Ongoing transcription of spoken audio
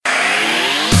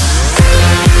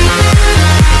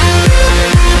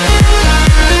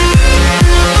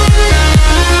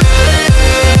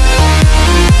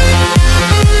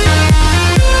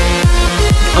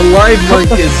blind monk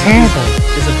is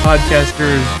a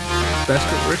podcaster's best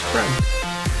or worst friend.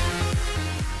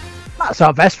 That's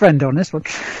our best friend on this one.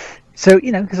 So,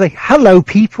 it's like, hello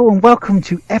people, and welcome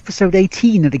to episode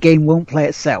 18 of The Game Won't Play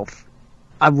Itself.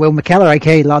 I'm Will McKellar,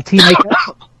 aka Lard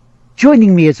Teamaker.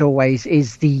 Joining me, as always,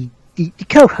 is the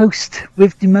co-host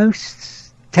with the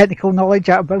most technical knowledge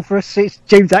out of both of us. It's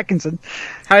James Atkinson.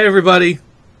 Hi, everybody.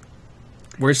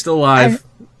 We're still live.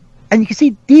 And you can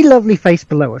see the lovely face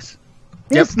below us.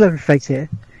 There's the lovely face here.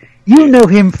 You know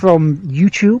him from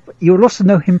YouTube. You'll also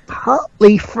know him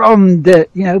partly from the,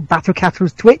 Battle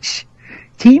Cattle's Twitch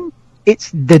team.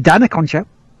 It's the Danicon Show.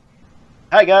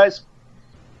 Hi, guys.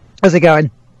 How's it going?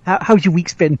 How's your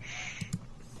week's been?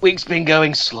 Week's been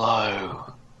going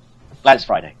slow. Glad it's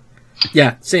Friday.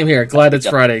 Yeah, same here. Glad it's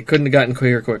Friday. Couldn't have gotten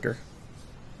here quicker.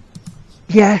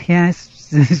 Yeah,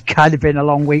 it's kind of been a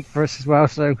long week for us as well,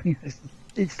 so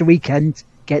it's the weekend.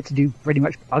 Get to do pretty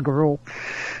much bugger all.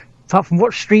 Apart from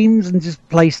watch streams and just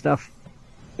play stuff.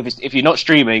 If you're not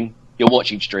streaming, you're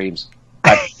watching streams.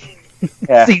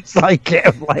 Seems like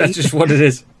it. That's just what it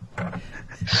is.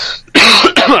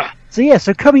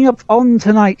 So coming up on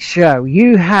tonight's show,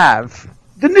 you have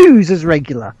the news as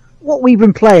regular, what we've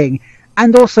been playing,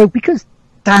 and also, because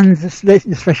Dan's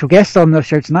the special guest on the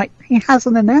show tonight, he has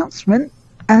an announcement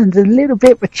and a little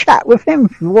bit of a chat with him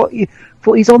for what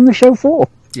he's on the show for.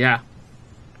 Yeah.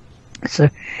 So,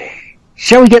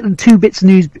 shall we get the 2 bits of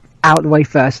news out of the way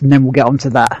first, and then we'll get on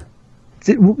to that?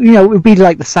 It would be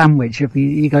like the sandwich. If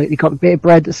you got a bit of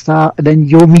bread at the start, and then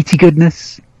your meaty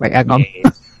goodness. Wait, hang on.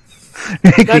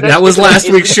 That was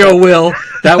last week's show, Will.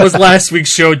 That was last week's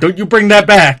show. Don't you bring that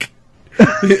back.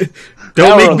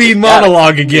 Don't make me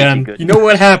monologue again. You know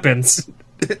what happens.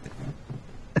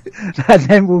 And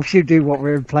then we should do what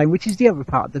we're playing, which is the other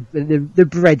part,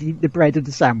 the bread of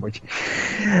the sandwich.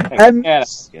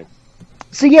 That's good.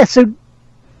 So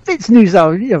bits of news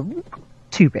are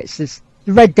 2 bits. There's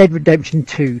the Red Dead Redemption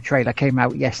 2 trailer came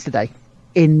out yesterday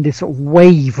in this sort of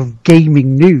wave of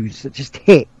gaming news that just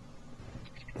hit.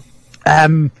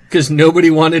 Because nobody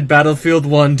wanted Battlefield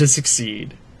 1 to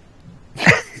succeed.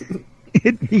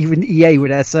 Even EA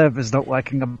with their servers not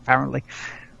working, apparently.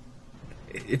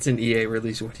 It's an EA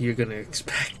release. What are you going to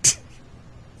expect?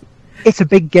 It's a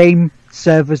big game.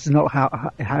 Servers are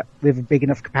not with a big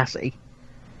enough capacity.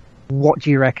 What do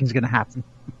you reckon is going to happen?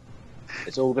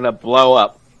 It's all going to blow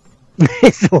up.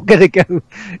 It's all going to go.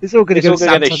 It's all going to go.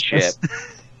 Samsung shit.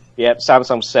 Yep,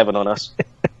 Samsung 7 on us.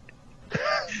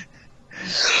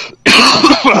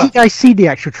 Did you guys see the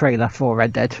actual trailer for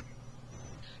Red Dead?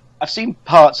 I've seen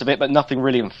parts of it, but nothing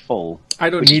really in full. I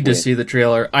don't need to see the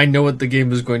trailer. I know what the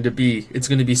game is going to be. It's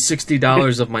going to be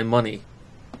 $60 of my money.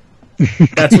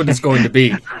 That's what it's going to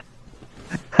be.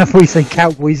 Have we say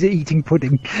cowboys eating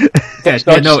pudding? It's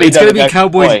going to be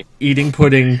cowboys eating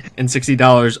pudding and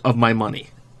 $60 of my money.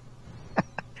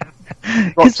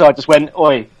 Rockstar just went,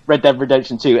 oi, Red Dead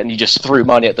Redemption 2, and you just threw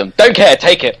money at them. Don't care,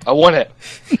 take it. I want it.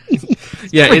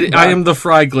 I am the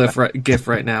Fry gif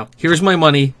right now. Here's my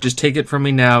money. Just take it from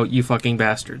me now, you fucking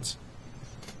bastards.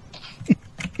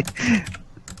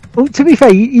 Well, to be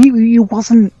fair, you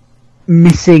wasn't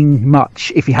missing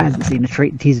much if you hadn't seen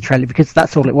the teaser trailer, because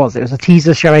that's all it was. It was a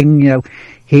teaser showing,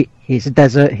 here's a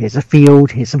desert, here's a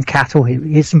field, here's some cattle,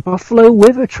 here's some buffalo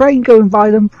with a train going by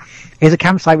them. Here's a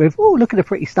campsite with, look at the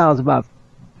pretty stars above.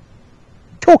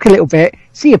 Talk a little bit,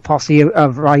 see a posse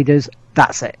of riders,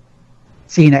 that's it.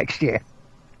 See you next year.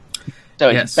 So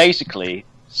it's basically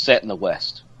set in the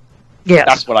West. Yeah,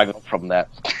 that's what I got from that.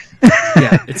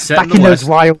 Yeah, it's set back in the in West. Those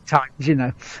wild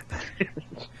times,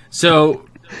 So,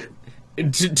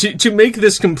 to make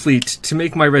this complete, to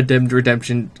make my Red Dead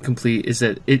Redemption complete, is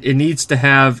that it needs to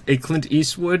have a Clint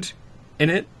Eastwood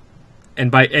in it, and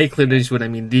by a Clint Eastwood I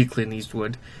mean the Clint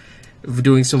Eastwood,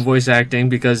 doing some voice acting,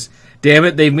 because damn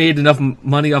it, they've made enough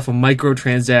money off of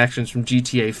microtransactions from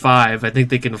GTA 5. I think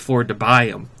they can afford to buy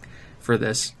them for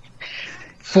this.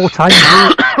 4 times.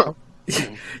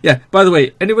 Yeah, by the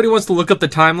way, anybody wants to look up the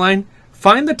timeline?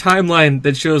 Find the timeline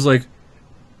that shows,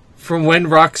 from when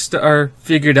Rockstar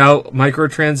figured out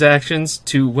microtransactions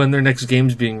to when their next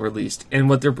game's being released, and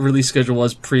what their release schedule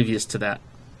was previous to that.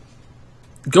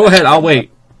 Go ahead, I'll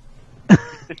wait.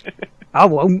 I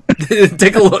won't.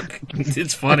 Take a look.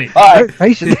 It's funny.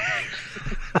 Patient.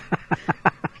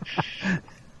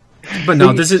 But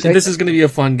no, this is going to be a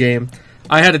fun game.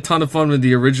 I had a ton of fun with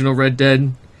the original Red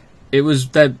Dead. It was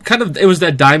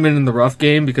that diamond in the rough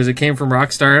game, because it came from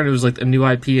Rockstar and it was like a new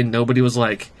IP, and nobody was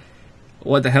like,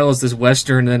 what the hell is this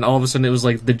Western? And then all of a sudden it was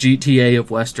like the GTA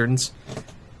of Westerns.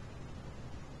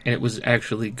 And it was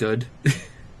actually good.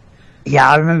 Yeah,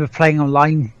 I remember playing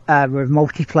online with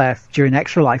multiplayer during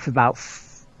Extra Life about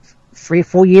 3 or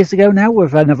 4 years ago now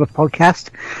with another podcast,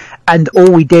 and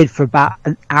all we did for about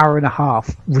an hour and a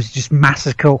half was just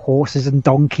massacre horses and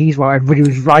donkeys while everybody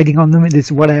was riding on them in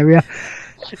this one area.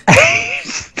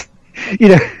 You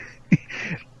know,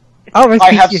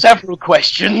 I have several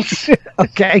questions.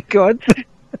 Okay, good.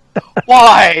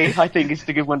 Why? I think it's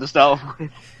a good one to start off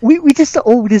with. We just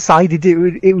all decided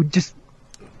it would just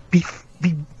be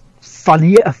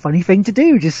funny, a funny thing to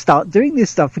do. Just start doing this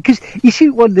stuff, because you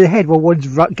shoot one in the head while one's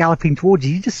galloping towards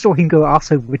you. You just saw him go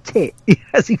arse over a tit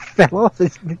as he fell off.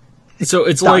 So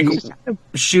it's like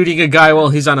shooting a guy while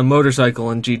he's on a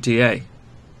motorcycle in GTA.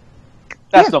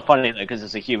 That's not funny though, because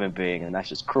it's a human being, and that's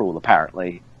just cruel.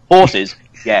 Apparently, horses,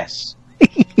 yes.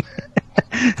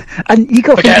 And you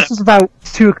got to think, this was about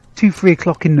 3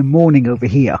 o'clock in the morning over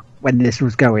here when this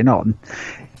was going on.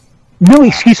 No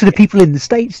excuse for the people in the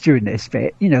States during this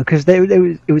bit, you know, because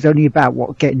it was only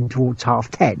about getting towards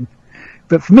 10:30.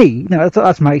 But for me, you know, I thought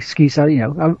that's my excuse. You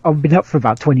know, I've been up for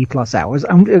about 20 plus hours.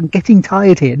 I'm getting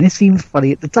tired here, and this seems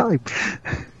funny at the time.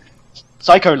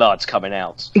 Psycho Lard's coming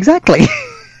out. Exactly,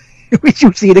 which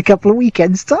you'll see in a couple of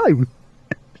weekends' time.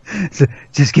 So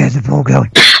just get the ball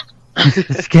going.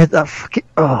 Just get that fucking.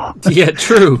 Oh. Yeah,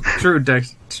 true,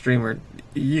 Dex Streamer.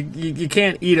 You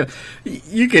can't eat a.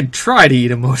 You could try to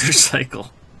eat a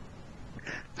motorcycle.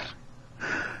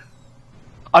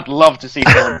 I'd love to see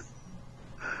someone.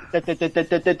 And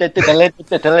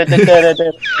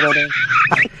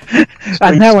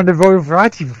now on the Royal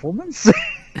Variety performance,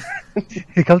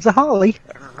 here comes a Harley.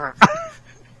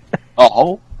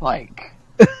 Oh, like.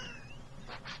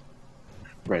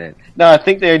 Brilliant. No, I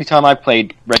think the only time I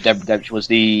played Red Dead Redemption was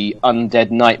the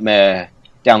Undead Nightmare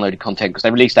downloaded content, because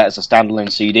they released that as a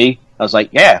standalone CD. I was like,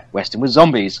 yeah, Western with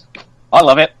zombies. I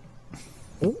love it.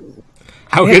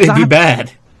 How could it be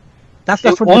bad?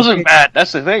 It wasn't bad,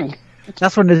 that's the thing.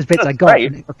 That's one of those bits I got great.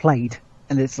 and never played.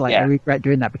 And it's like, I regret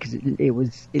doing that, because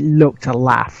it looked a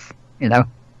laugh, you know?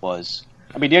 Was.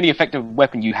 I mean, the only effective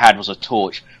weapon you had was a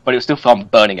torch, but it was still fun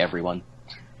burning everyone.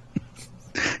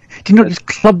 Do you not just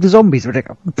club the zombies? Or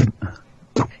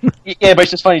Yeah, but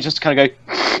it's just funny just to kind of go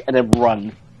and then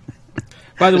run.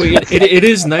 By the way, it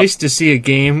is nice to see a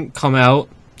game come out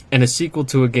and a sequel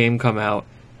to a game come out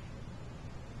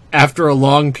after a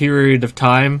long period of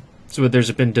time. So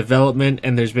there's been development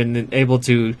and there's been able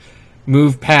to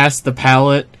move past the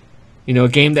palette. You know, a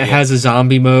game that has a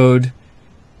zombie mode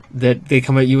that they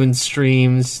come at you in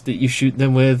streams that you shoot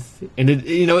them with, and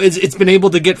it's been able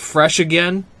to get fresh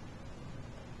again.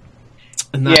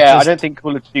 I don't think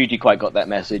Call of Duty quite got that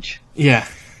message. Yeah.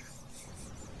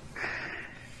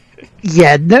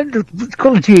 Yeah, no,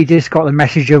 Call of Duty just got the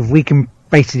message of we can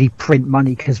basically print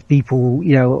money because people,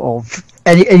 you know, of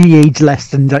any age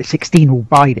less than like 16 will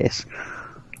buy this.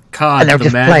 COD, the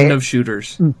Madden of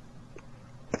shooters.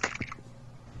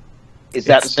 Is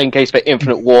that the same case for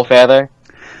Infinite Warfare, though?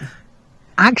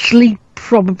 Actually,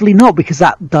 probably not, because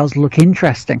that does look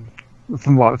interesting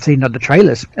from what I've seen on the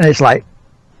trailers. And it's like,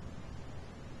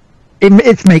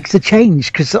 it makes a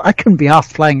change, because I couldn't be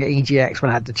asked playing at EGX when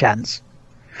I had the chance.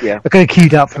 Yeah. I could have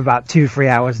queued up for about 2 or 3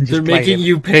 hours and just They're making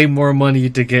you pay more money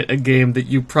to get a game that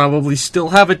you probably still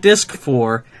have a disc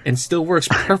for and still works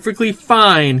perfectly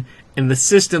fine in the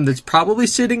system that's probably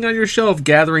sitting on your shelf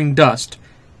gathering dust.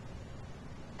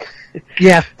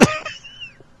 Yeah.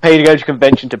 Pay to go to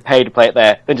convention to pay to play it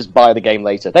there, then just buy the game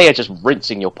later. They are just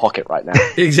rinsing your pocket right now.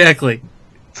 Exactly.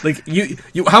 Like you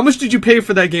how much did you pay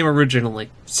for that game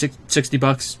originally?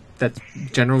 $60? That's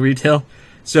general retail.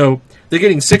 So they're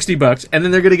getting $60, and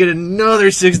then they're going to get another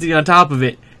 $60 on top of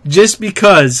it, just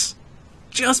because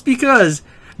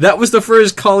that was the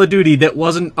first Call of Duty that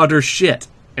wasn't utter shit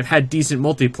and had decent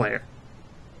multiplayer.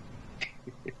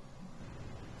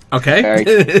 Okay,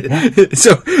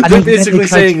 so they're basically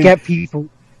saying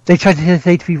they tried to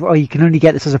say to people, "Oh, you can only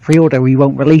get this as a pre-order. We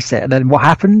won't release it." And then what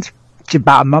happened?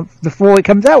 About a month before it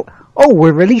comes out, oh,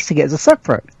 we're releasing it as a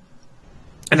separate.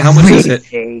 And how much is it?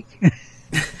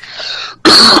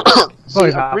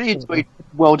 I really enjoyed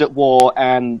World at War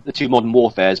and the 2 Modern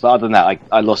Warfares, but other than that,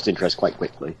 I lost interest quite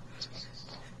quickly.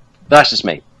 But that's just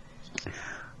me.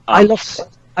 I lost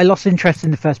interest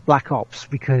in the first Black Ops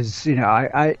because, you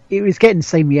know, it was getting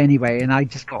samey anyway, and I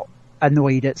just got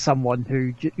annoyed at someone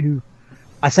who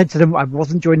I said to them I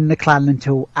wasn't joining the clan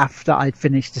until after I'd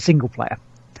finished the single player.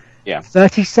 Yeah.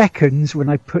 30 seconds when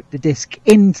I put the disc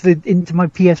into my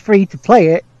PS3 to play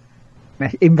it,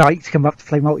 invite to come up to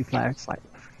play multiplayer. It's like,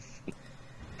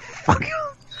 fuck.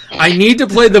 I need to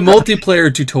play the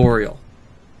multiplayer tutorial.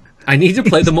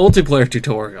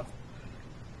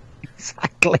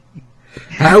 Exactly.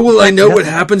 How will I know what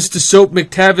happens to Soap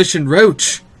McTavish and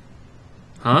Roach?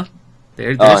 Huh? There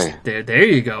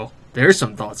you go. There's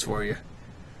some thoughts for you.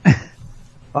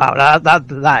 Wow,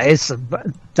 that is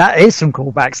some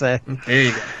callbacks there. There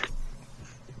you go.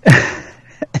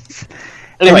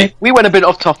 Anyway, we went a bit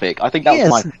off topic. I think that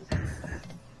was my.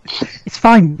 It's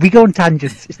fine. We go on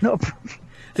tangents. It's not a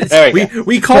problem.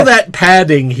 We call that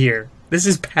padding here. This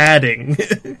is padding.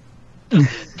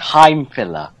 Time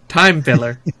filler. Time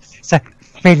filler. It's a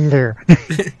filler.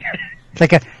 It's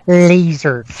like a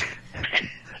laser.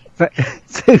 But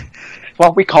so,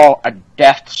 What we call a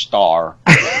Death Star.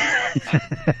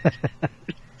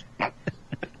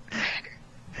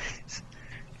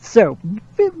 So,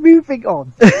 moving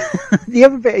on. The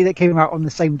other bit that came out on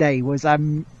the same day was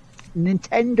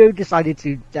Nintendo decided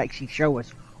to actually show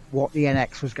us what the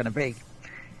NX was going to be.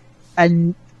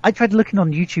 And I tried looking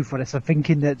on YouTube for this, I'm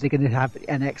thinking that they're going to have the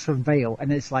NX unveil,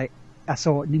 and it's like, I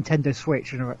saw Nintendo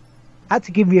Switch, and I had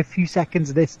to give me a few seconds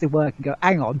of this to work and go,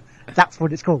 hang on, that's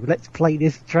what it's called, let's play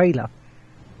this trailer.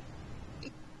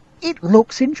 It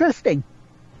looks interesting.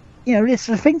 You know,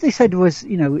 the thing they said was,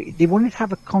 you know, they wanted to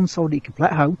have a console that you could play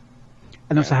at home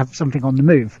and also have something on the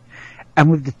move. And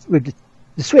with the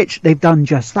Switch, they've done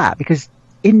just that, because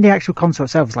in the actual console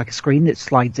itself is like a screen that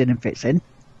slides in and fits in.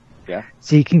 Yeah.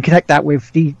 So you can connect that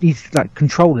with these like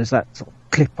controllers that sort of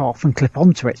clip off and clip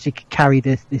onto it, so you can carry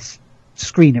this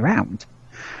screen around.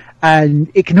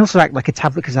 And it can also act like a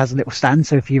tablet because it has a little stand.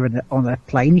 So if you're on a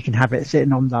plane, you can have it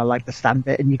sitting on the stand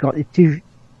bit, and you've got the two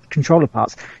controller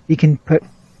parts. You can put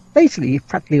basically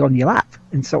practically on your lap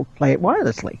and sort of play it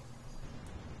wirelessly.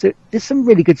 So there's some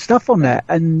really good stuff on there.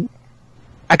 And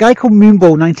a guy called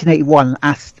Moonball 1981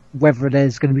 asked whether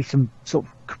there's going to be some sort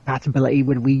of compatibility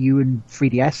with Wii U and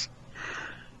 3DS.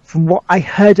 From what I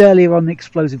heard earlier on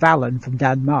Explosive Alan from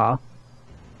Dan Marr,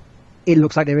 it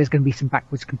looks like there is going to be some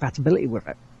backwards compatibility with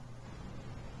it.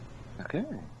 Okay.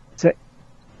 So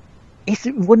it's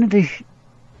one of the...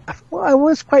 Well, I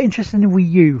was quite interested in the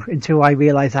Wii U until I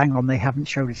realised, hang on, they haven't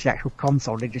showed us the actual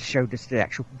console, they just showed us the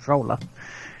actual controller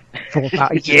for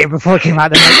about a year before it came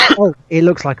out. And like, oh, it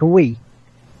looks like a Wii.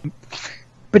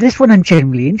 But this one I'm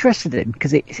genuinely interested in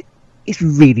because it's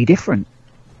really different.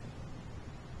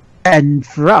 And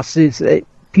for us,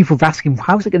 people have asking,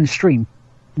 how's it going to stream?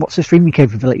 What's the streaming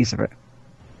capabilities of it?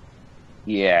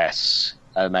 Yes.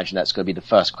 I imagine that's going to be the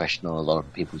first question on a lot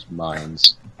of people's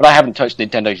minds. But I haven't touched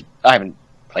Nintendo. I haven't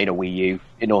played a Wii U,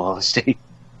 in all honesty.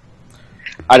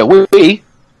 I had a Wii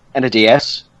and a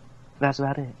DS. That's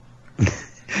about it.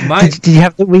 Did you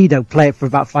have the Wii, though, play it for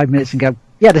about 5 minutes and go,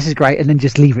 yeah, this is great, and then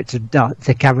just leave it to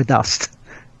gather dust?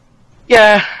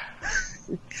 Yeah.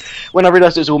 When I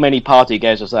realised it was all many party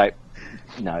games, I was like,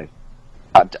 no,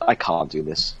 I can't do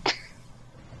this.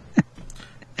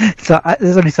 So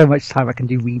there's only so much time I can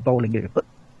do Wii bowling.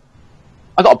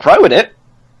 I got a pro in it.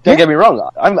 Don't get me wrong.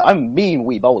 I'm a mean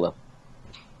Wii bowler.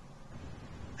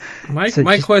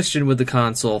 My question with the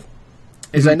console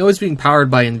is, I know it's being powered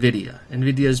by NVIDIA.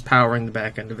 NVIDIA is powering the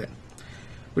back end of it,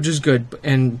 which is good.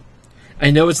 And I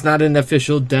know it's not an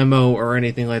official demo or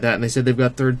anything like that. And they said they've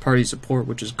got third-party support,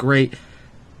 which is great.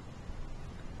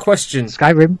 Question.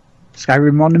 Skyrim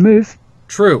on the move.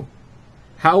 True.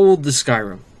 How old is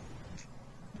Skyrim?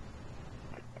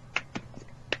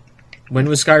 When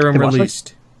was Skyrim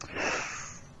released?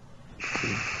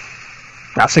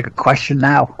 That's a good question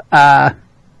now.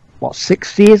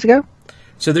 6 years ago?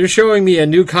 So they're showing me a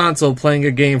new console playing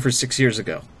a game for 6 years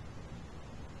ago.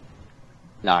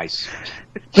 Nice.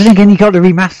 But then again, you got the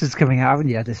remasters coming out, haven't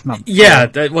you, this month? Yeah,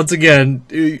 once again,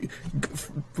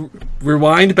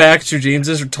 rewind back to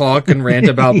James's talk and rant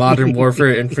about Modern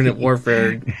Warfare, Infinite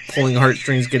Warfare, pulling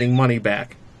heartstrings, getting money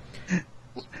back.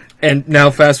 And now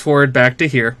fast forward back to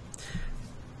here.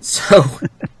 So,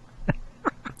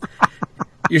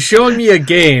 you're showing me a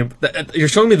game, you're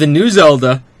showing me the new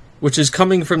Zelda, which is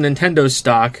coming from Nintendo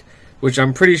stock, which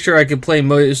I'm pretty sure I could play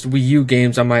most Wii U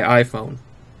games on my iPhone,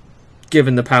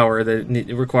 given the power that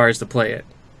it requires to play it.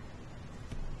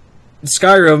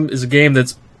 Skyrim is a game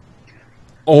that's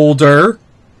older,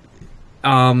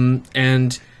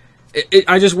 and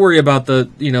I just worry about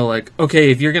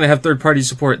okay, if you're going to have third-party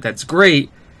support, that's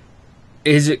great.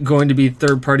 Is it going to be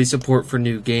third-party support for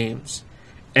new games?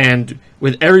 And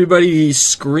with everybody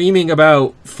screaming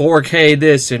about 4K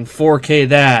this and 4K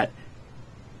that,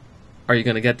 are you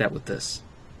going to get that with this?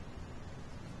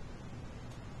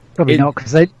 Probably not,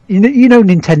 because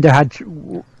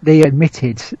Nintendo they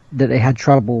admitted that they had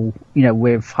trouble,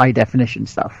 with high definition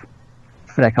stuff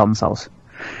for their consoles.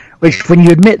 Which, when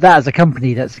you admit that as a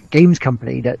company, that's a games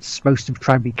company that's supposed to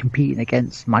try and be competing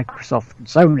against Microsoft and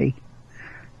Sony,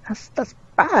 that's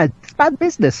bad. It's bad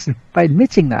business by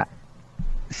admitting that.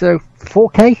 So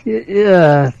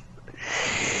 4K,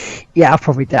 yeah, I'll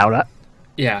probably doubt it.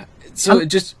 Yeah. So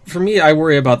just for me, I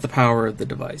worry about the power of the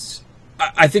device.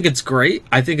 I think it's great.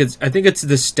 I think it's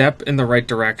the step in the right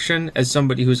direction as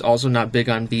somebody who's also not big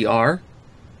on VR.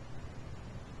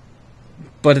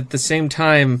 But at the same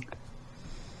time,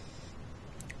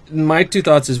 my two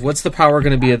thoughts is what's the power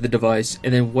going to be of the device,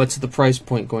 and then what's the price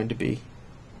point going to be?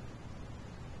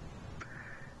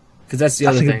 Because that's the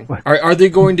other thing. Are they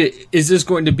going to? Is this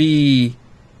going to be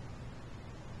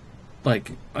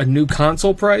like a new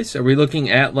console price? Are we looking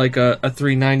at like a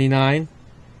 $399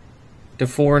 to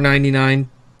 $499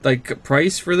 like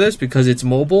price for this because it's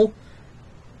mobile,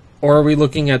 or are we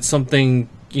looking at something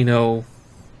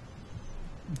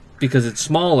because it's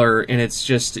smaller and it's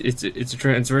a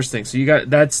transverse thing? So you got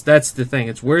that's the thing.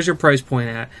 It's where's your price point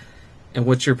at, and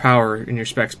what's your power and your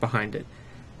specs behind it,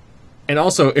 and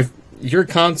also if your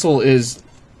console is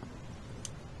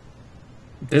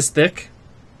this thick,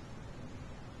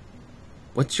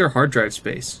 what's your hard drive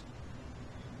space?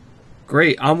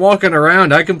 Great. I'm walking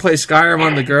around. I can play Skyrim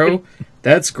on the go.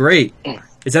 That's great.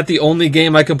 Is that the only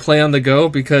game I can play on the go?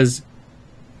 Because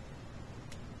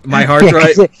my hard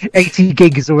drive... 80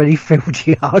 gig is already filled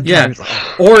your hard drive.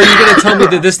 Yeah. Or are you going to tell me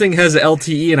that this thing has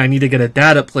LTE and I need to get a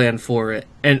data plan for it?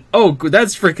 And, oh,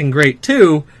 that's freaking great,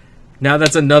 too. Now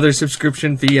that's another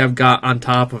subscription fee I've got on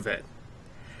top of it.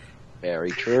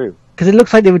 Very true. Because it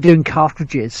looks like they were doing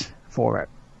cartridges for it.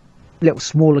 Little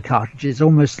smaller cartridges,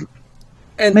 almost...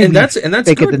 And that's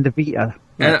bigger good. than the Vita.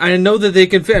 And I know that they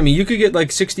can fit. I mean, you could get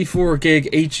like 64 gig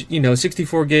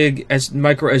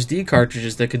micro SD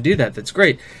cartridges that can do that. That's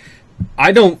great.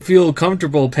 I don't feel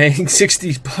comfortable paying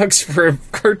 $60 for a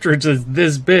cartridge that's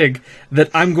this big that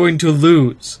I'm going to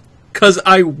lose, because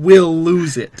I will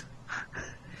lose it.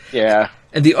 Yeah.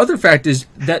 And the other fact is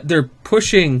that they're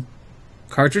pushing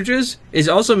cartridges is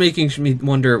also making me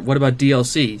wonder, what about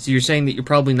DLC? So you're saying that you're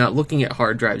probably not looking at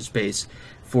hard drive space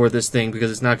for this thing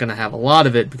because it's not going to have a lot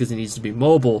of it because it needs to be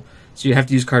mobile. So you have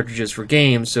to use cartridges for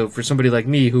games. So for somebody like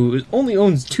me who only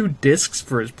owns 2 discs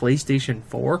for his PlayStation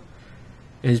 4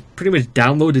 and has pretty much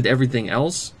downloaded everything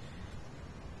else.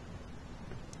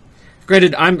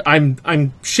 Granted, I'm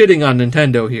shitting on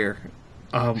Nintendo here.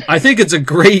 I think it's a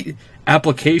great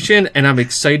application and I'm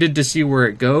excited to see where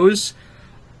it goes.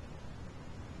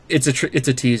 It's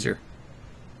a teaser.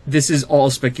 This is all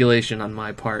speculation on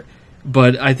my part.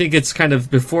 But I think it's kind of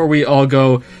before we all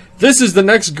go, this is the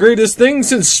next greatest thing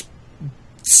since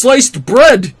sliced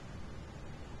bread.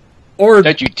 Or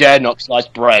don't you dare knock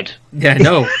sliced bread. Yeah,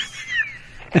 no.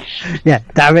 Yeah,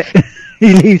 damn it.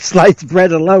 You leave sliced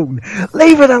bread alone.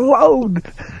 Leave it alone.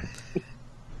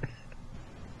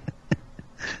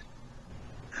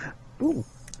 Ooh,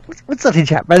 what's that in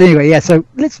chat? But anyway, yeah, so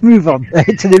let's move on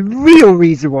to the real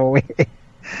reason why we're here.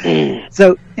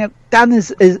 So, Dan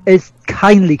has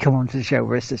kindly come on to the show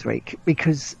with us this week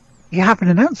because you have an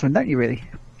announcement, don't you, really?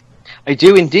 I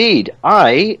do indeed.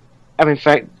 I am, in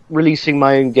fact, releasing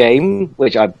my own game,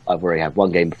 which I've already had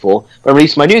one game before, but I'm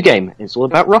releasing my new game. It's all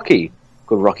about Rocky,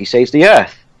 called Rocky Saves the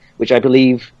Earth, which I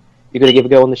believe you're going to give a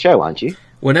go on the show, aren't you?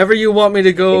 Whenever you want me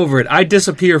to go over it, I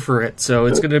disappear for it, so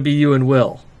it's going to be you and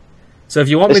Will. So if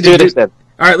you want let's me to do this, then.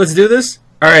 All right, let's do this?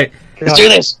 All right. Let's do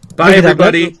this. Bye,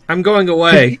 everybody. I'm going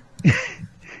away.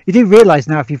 You do realise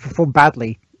now if you perform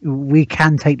badly, we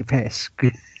can take the piss.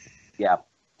 Yeah.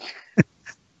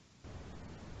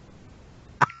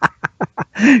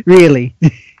 Really?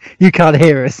 You can't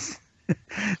hear us.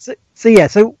 So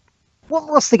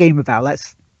what's the game about?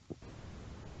 It's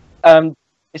the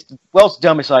world's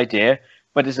dumbest idea,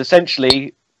 but it's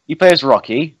essentially you play as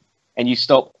Rocky and you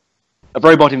stop a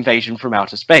robot invasion from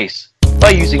outer space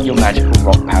by using your magical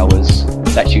rock powers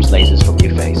that shoots lasers from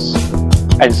your face.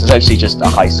 And it's essentially just a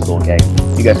high score game.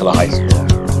 You go for the high score.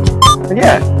 And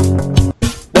yeah,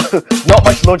 not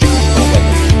much logic in the game.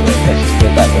 Let's just put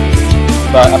it that way.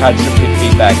 But I've had some good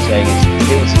feedback saying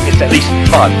it's at least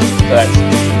fun. So that's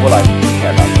all I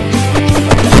care about.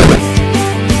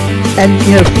 And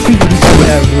for people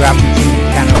who haven't seen the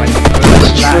channel,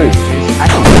 that's true.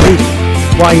 Actually,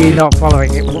 why are you not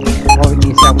following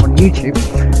yourself on YouTube?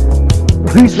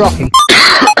 Who's Rocky?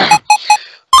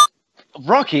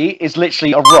 Rocky is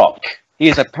literally a rock. He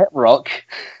is a pet rock.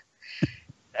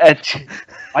 And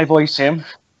I voice him.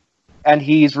 And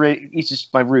he's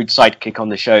just my rude sidekick on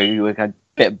the show who we had a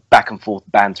bit of back and forth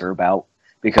banter about.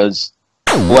 Because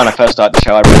when I first started the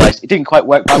show, I realised it didn't quite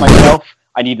work by myself.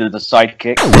 I needed a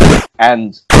sidekick.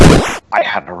 And I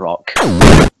had a rock.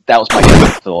 That was my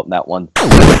first thought in that one.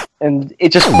 And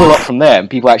it just blew up from there. And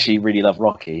people actually really love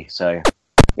Rocky. So,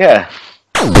 yeah.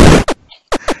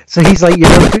 So he's like,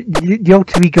 you're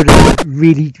to be good at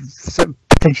really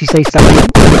potentially say stuff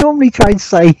you normally try and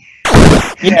say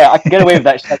Yeah, I can get away with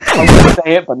that. She's like, I'm going to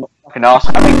say it, but not fucking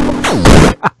ask.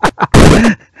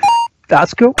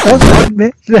 That's cool. That's fine,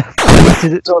 mate.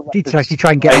 Need to actually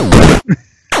try and get it.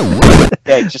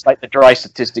 Yeah, it's just like the dry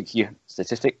statistic humour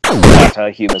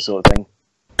sort of thing.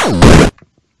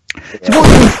 So what's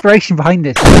the inspiration behind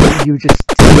this? You were just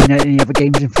seeing any other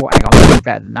games and thought, hang on, I can do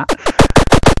better than that.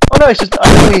 Oh no, it's just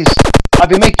I've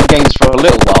been making games for a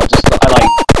little while. Just I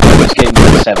was Game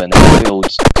 7 and I build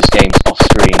just games off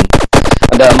screen,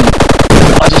 and I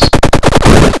just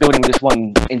was building this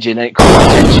one engine and it caught my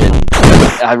attention.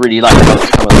 I really liked how it's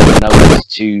come along and I wanted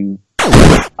to.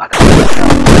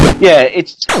 Yeah, I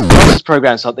just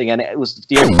programmed something and it was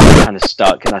the only thing that kind of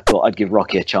stuck, and I thought I'd give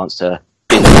Rocky a chance to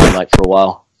be in the limelight for a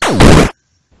while.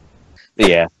 But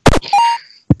yeah.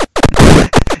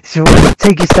 So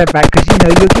take a step back, because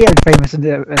you're getting famous in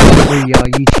the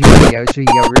YouTube videos,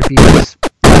 your reviews.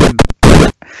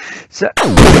 So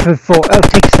I thought,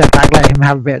 take a step back, let him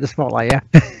have a bit of the spotlight, yeah?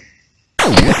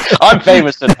 I'm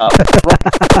famous enough.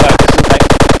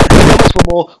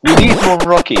 We need more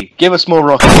Rocky. Give us more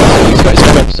Rocky. He's got his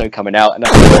own episode coming out, and I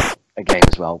thought a game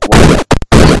as well.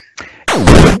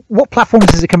 What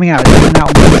platforms is it coming out? Is it coming out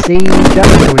on PC,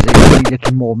 or is it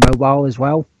looking more mobile as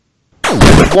well?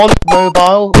 I want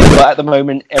mobile, but at the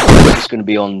moment everything's just going to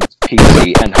be on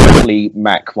PC and hopefully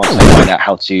Mac once I find out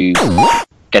how to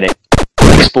get it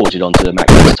exported onto the Mac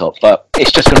desktop. But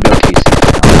it's just going to be on PC.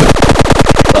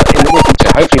 But in the near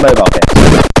future, hopefully mobile games.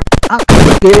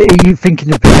 Are you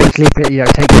thinking of potentially taking it?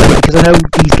 Because I know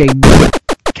these games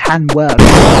can work. So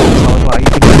are you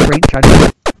thinking of trying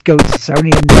to go to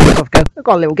Sony and go, I've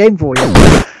got a little game for you?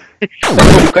 They'll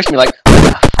probably question me like, what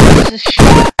the fuck is this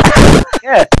shit?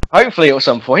 Yeah, hopefully at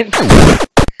some point.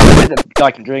 The guy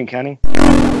can drink, can he?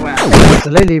 Well,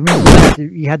 absolutely. I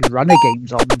mean, you had runner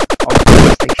games on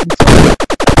PlayStation.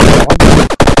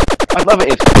 I'd love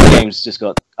it if games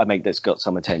I make that's got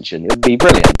some attention. It'd be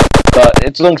brilliant. But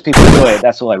as long as people enjoy it,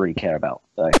 that's all I really care about.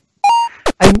 So.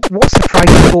 And what's the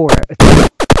price for it?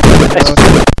 It's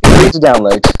free to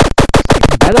download.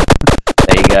 Even better.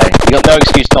 There you go. You got no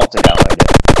excuse not to download it.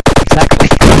 Exactly.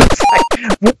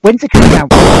 When's it coming out?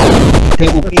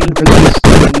 It will be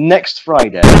released next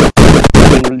Friday.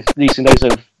 I've been releasing those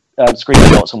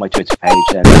screenshots on my Twitter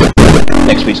page, and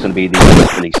next week's going to be the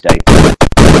release date.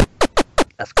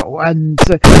 That's cool. And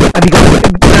have you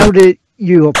got, now that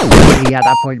you're probably at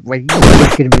that point where you're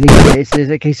going to release this, is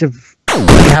it a case of, do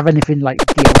you have anything like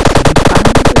DLC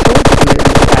plans at all?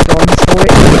 Add-ons for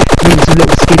it? Maybe some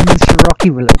little skins for Rocky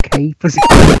with little capes?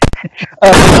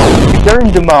 If they're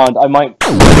in demand, I might do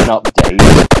an update.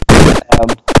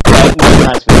 No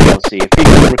plans for DLC. If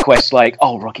people request like,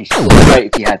 oh, Rocky's still great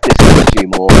if you had this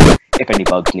costume, or if any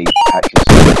bugs need patches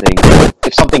or something, or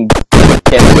if something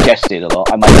gets suggested a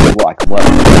lot, I might see what I can work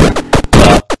with.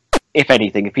 But if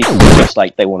anything, if people suggest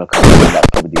like they want to come, that's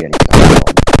probably the only thing.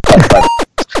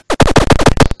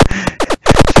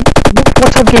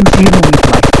 What type of games do you normally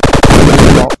play?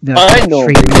 I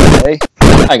normally play.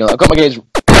 Hang on, I've got my games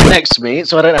next to me,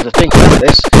 so I don't have to think about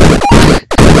this.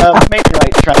 Maybe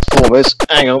like Transformers.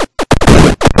 Hang on.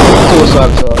 I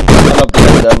love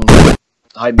the old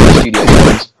high-mid studio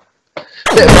games.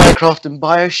 Bit of Minecraft and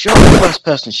Bioshock,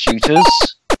 first-person shooters.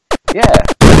 Yeah,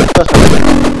 first-person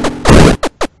shooters.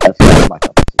 That's my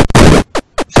top.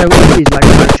 So is like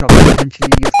Bioshock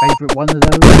potentially your favourite one of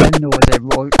those then, or is it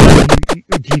more, do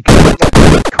you go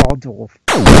like COD or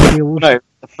Shield? No,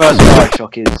 the first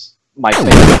Bioshock is my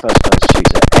favourite first-person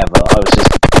shooter ever.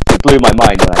 It blew my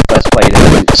mind when I first played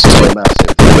it. It's so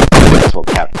massive. That's what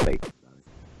captivated me.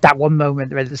 That one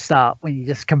moment at the start when you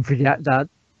just come through that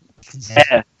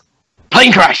yeah.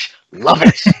 Plane crash! Love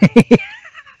it!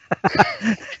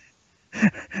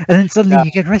 And then suddenly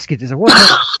you get rescued as a what?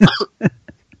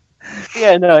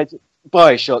 Yeah, no,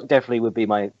 Bioshock definitely would be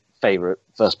my favourite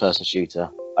first-person shooter.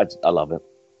 I love it.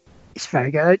 It's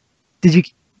very good. Did you...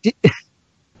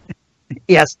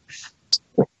 Yes.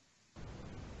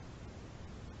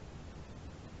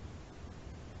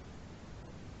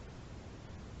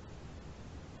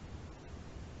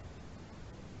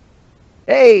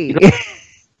 Hey!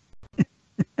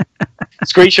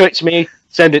 Screenshot it to me,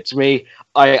 send it to me,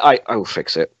 I will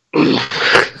fix it.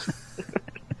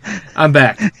 I'm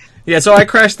back. Yeah, so I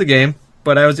crashed the game,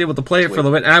 but I was able to play it for a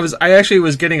little bit, and I actually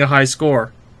was getting a high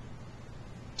score.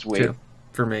 Sweet. Too,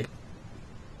 for me.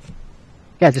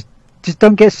 Yeah, just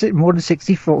don't get more than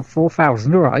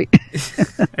 64,000, alright?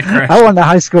 I want the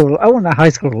high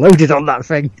score loaded on that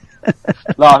thing.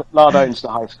 Lard owns the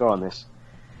high score on this.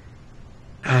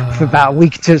 For about a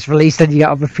week until it's released, and you get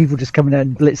other people just coming in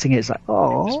and blitzing it. It's like,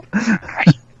 oh.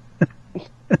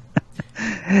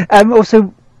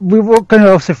 Also, we were going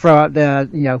to also throw out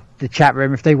the chat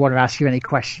room if they want to ask you any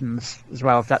questions as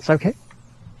well, if that's okay.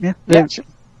 Yeah. Sure.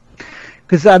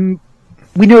 Because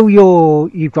we know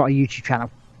you've got a YouTube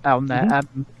channel on there.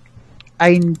 Mm-hmm.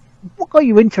 And what got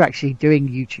you into actually doing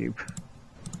YouTube?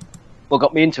 What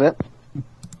got me into it?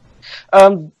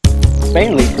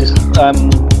 Mainly because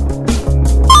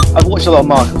I've watched a lot of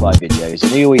Markiplier videos,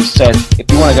 and he always said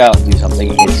if you want to go out and do something,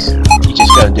 you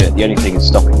just go and do it. The only thing that's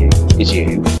stopping you is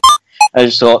you. I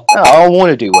just thought, I want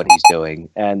to do what he's doing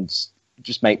and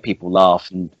just make people laugh,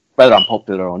 and whether I'm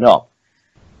popular or not.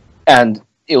 And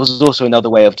it was also another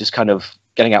way of just kind of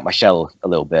getting out my shell a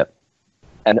little bit.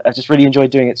 And I just really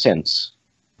enjoyed doing it since.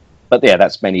 But yeah,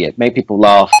 that's mainly it. Make people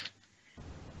laugh.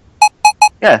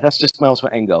 Yeah, that's just my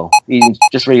ultimate end goal. He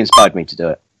just really inspired me to do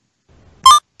it.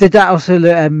 Did that also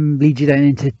lead you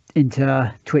then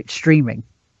into Twitch streaming?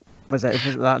 Was that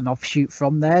an offshoot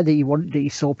from there that you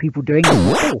saw people doing?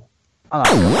 Oh, I like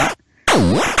that.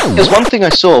 There's one thing I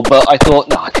saw, but I thought,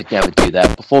 no, I could never do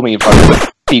that. Performing in front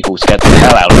of people scared the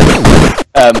hell out of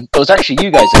me. It was actually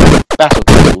you guys at Battle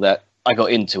Castle that I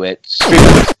got into it.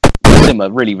 Streaming Simmer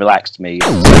really relaxed me,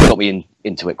 and so it got me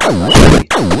into it quite nicely.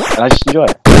 And I just enjoy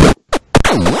it.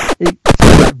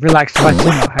 Relaxed my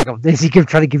Simmer. Hang on, is he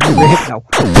trying to give you the hypno?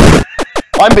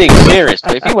 I'm being serious,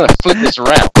 but if you want to flip this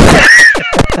around.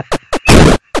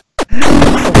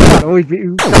 Always be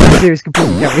serious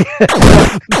completely, can we?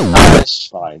 That's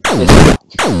fine.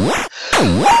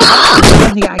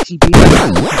 Something actually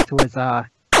being towards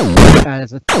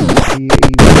as a team. Are you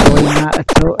enjoying that at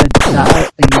all? Are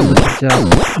you looking to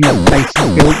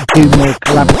basically do more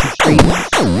collaborative streams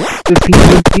with people in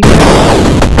the future?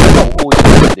 I'm always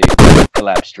going to do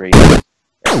collab streams.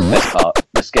 It's the best part.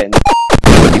 Just getting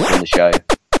people on the show.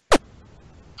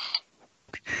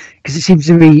 Because it seems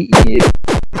to be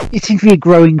a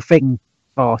growing thing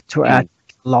for a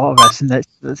lot of us, and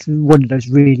that's one of those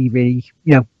really, really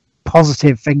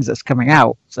positive things that's coming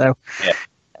out. So yeah.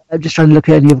 I'm just trying to look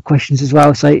at any other questions as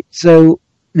well. So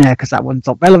yeah, because that one's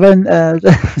not relevant.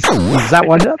 Is that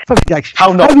one? Actually,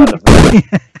 how not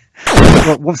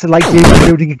relevant? What's it like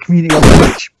building a community on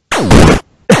Twitch?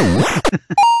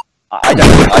 I don't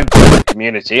think I'm building a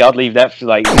community. I'd leave that for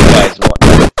you guys and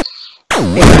whatnot.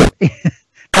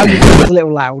 That was a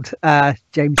little loud,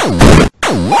 James.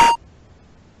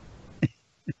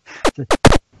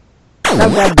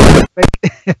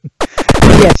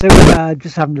 Yeah, so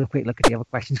just having a quick look at the other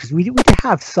questions, because we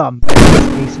have some.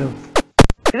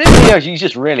 You're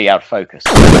just really out focused.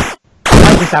 I'm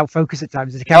just out focused at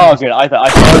times. Oh, good. I thought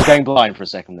I was going blind for a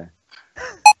second there.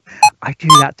 I do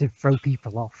that to throw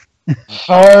people off.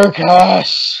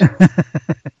 Focus!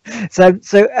 So,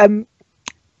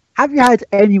 have you had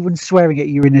anyone swearing at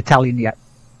you in Italian yet?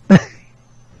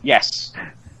 Yes.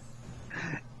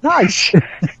 Nice.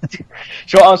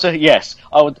 Short answer, yes.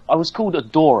 I was called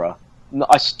Adora.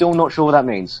 I'm still not sure what that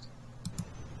means.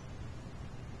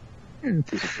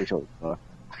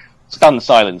 Stunned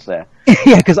silence there.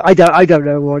 Yeah, because I don't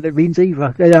know what it means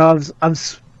either.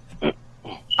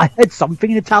 I heard something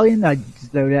in Italian. I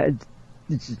just know that.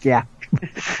 Yeah.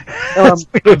 I'm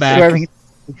back. Swearing.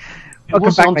 It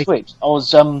was on Twitch. I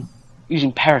was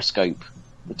using Periscope,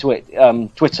 the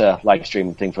Twitter live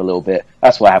streaming thing for a little bit.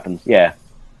 That's what happened. Yeah,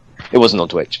 it wasn't on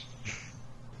Twitch.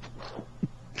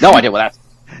 No idea what that's.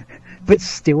 But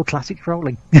still, classic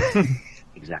trolling.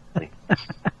 Exactly.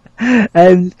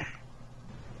 And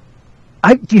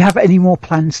do you have any more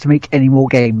plans to make any more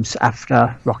games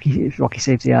after Rocky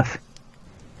Saves the Earth?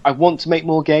 I want to make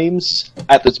more games.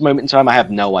 At this moment in time, I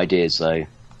have no ideas though.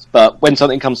 But when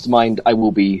something comes to mind, I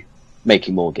will be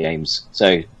making more games.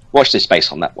 So watch this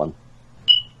space on that one.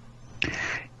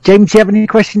 James, do you have any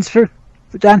questions for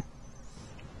Dan?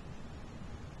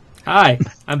 Hi,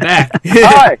 I'm back.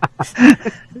 Hi!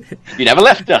 You never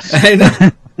left us. I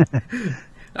know.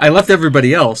 I left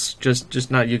everybody else,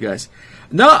 just not you guys.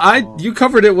 No, you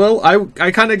covered it well. I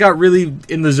kind of got really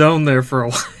in the zone there for a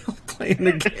while playing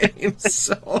the game,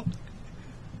 so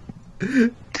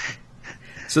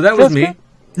that was me.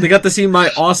 They got to see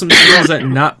my awesome skills at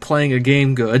not playing a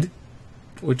game good,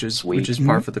 which is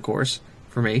par for the course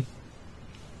for me.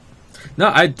 No,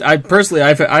 I personally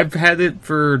I've had it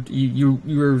for you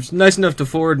were nice enough to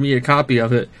forward me a copy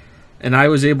of it, and I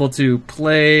was able to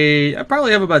play. I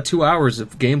probably have about 2 hours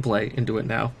of gameplay into it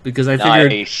now because I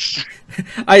figured nice.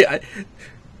 I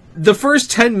the first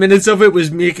 10 minutes of it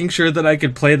was making sure that I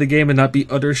could play the game and not be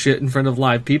utter shit in front of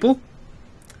live people.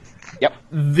 Yep.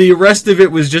 The rest of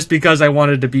it was just because I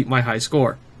wanted to beat my high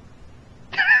score.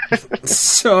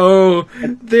 So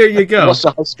there you go. What's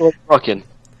the high score rocking?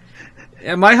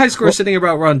 And my high score is sitting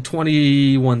around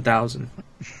 21,000.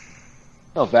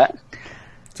 Not bad.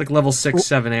 It's like level 6,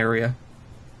 7 area.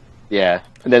 Yeah,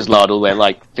 and there's Lardle where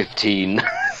like 15.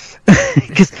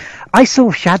 Because I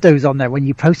saw shadows on there when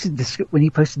you posted the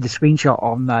screenshot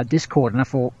on Discord, and I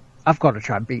thought, I've got to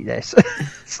try and beat this.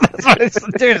 So that's what it's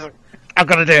doing. I've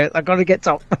got to do it. I've got to get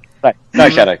top. No,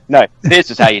 Shadow. No, this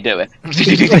is how you do it.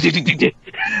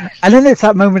 And then there's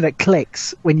that moment that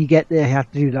clicks when you get there. You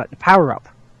have to do like the power up.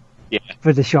 Yeah.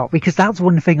 For the shot, because that's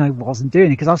one thing I wasn't doing,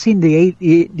 because I've seen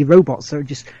the robots that are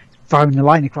just firing the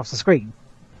line across the screen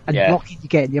and blocking you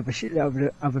getting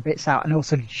the other bits out, and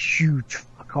also the huge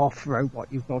fuck off robot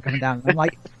you've got coming down. And I'm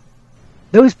like,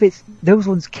 those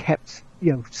ones kept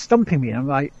stumping me, and I'm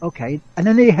like, okay. And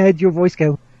then I heard your voice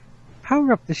go,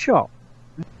 power up the shot.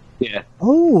 Yeah.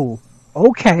 Oh,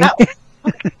 okay.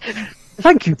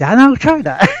 Thank you, Dan. I'll try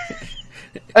that.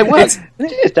 It works.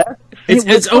 Cheers, Dan.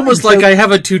 It's almost like I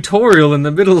have a tutorial in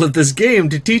the middle of this game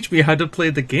to teach me how to play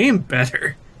the game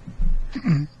better.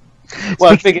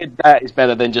 Well, I figured that is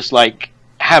better than just like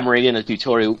hammering in a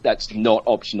tutorial that's not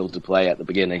optional to play at the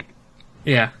beginning.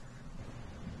 Yeah.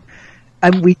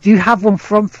 And we do have one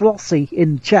from Flossie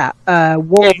in the chat.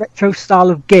 What retro style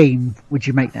of game would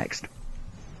you make next?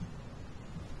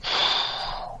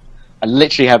 I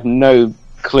literally have no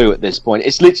clue at this point.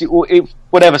 It's literally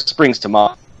whatever springs to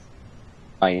mind,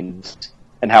 and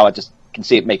how I just can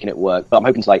see it making it work. But I'm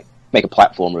hoping to like make a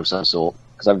platformer of some sort,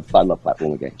 because I love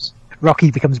platformer games. Rocky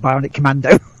becomes Bionic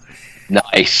Commando.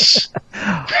 Nice.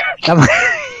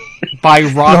 By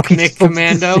Rocknick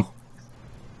Commando.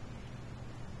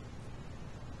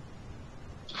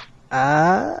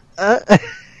 As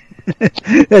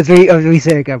we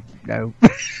say it, go no,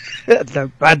 no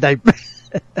bad name.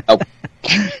 Oh.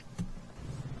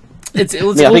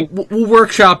 We'll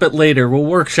workshop it later.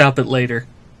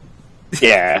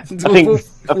 Yeah, I think we'll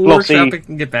workshop it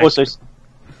and get back. Also,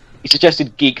 he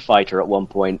suggested Geek Fighter at one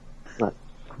point. But,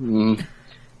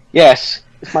 yes,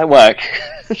 this might work.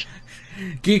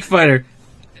 Geek Fighter.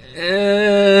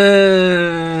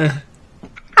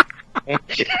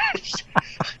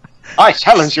 I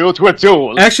challenge you to a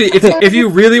duel. Actually, if you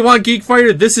really want Geek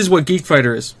Fighter, this is what Geek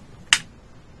Fighter is.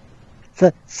 It's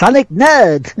a Sonic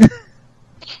Nerd.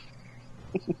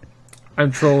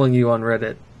 I'm trolling you on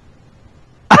Reddit.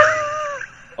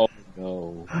 Oh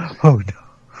no! Oh no!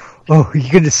 Oh,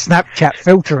 you're going to Snapchat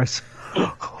filter us?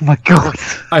 Oh my god!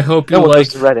 I hope you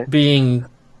like being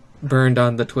burned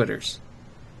on the Twitters.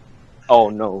 Oh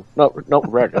no! Not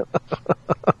Reddit.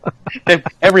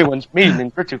 Everyone's mean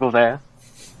and critical there.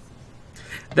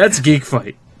 That's Geek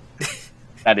Fight.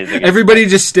 That is. Everybody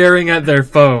just staring at their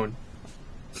phone.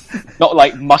 Not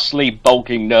like muscly,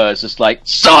 bulking nerds, just like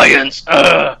science.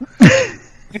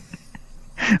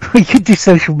 We could do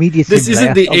social media. This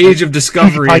isn't the age of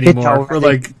discovery anymore.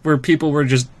 Where people were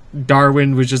just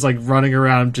Darwin was just like running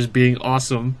around, just being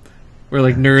awesome. Where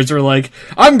like nerds were like,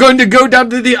 I'm going to go down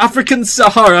to the African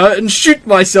Sahara and shoot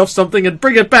myself something and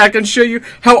bring it back and show you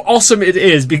how awesome it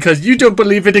is because you don't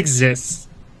believe it exists.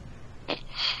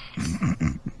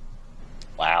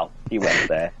 Wow, he went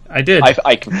there. I did.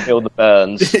 I can feel the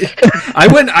burns. I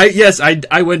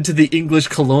went to the English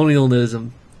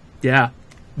colonialism. Yeah,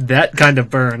 that kind of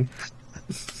burn.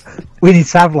 We need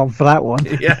Savlon for that one.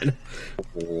 Yeah.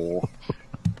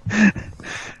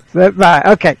 But, right,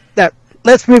 okay. Now,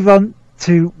 let's move on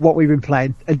to what we've been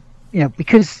playing. And,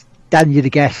 because Dan, you're the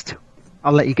guest,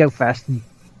 I'll let you go first and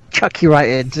chuck you right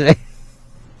into it.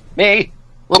 Me?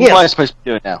 What am I supposed to be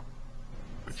doing now?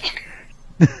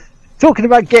 Talking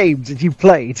about games that you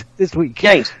played this week.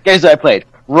 Games that I played.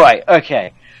 Right,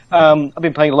 okay. I've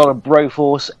been playing a lot of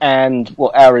Broforce and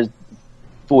what Ara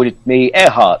forwarded me,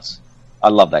 Airhearts. I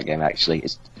love that game, actually.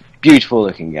 It's a beautiful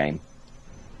looking game.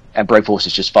 And Broforce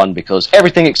is just fun because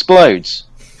everything explodes.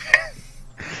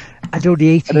 And all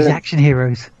the 80s action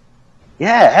heroes.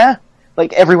 Yeah.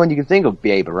 Like everyone you can think of.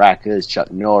 B.A. Baracus, Chuck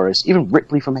Norris, even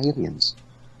Ripley from Aliens.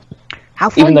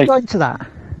 How far are you going to that?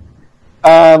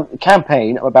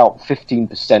 Campaign, I'm about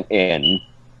 15% in.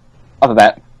 Other than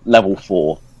that, level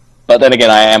 4. But then again,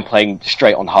 I am playing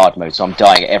straight on hard mode, so I'm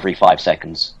dying every 5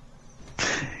 seconds.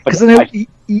 Because I know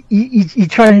you're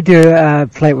trying to do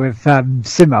play it with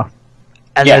Simmer.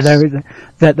 And yes. I know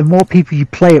that the more people you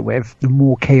play it with, the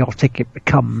more chaotic it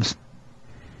becomes.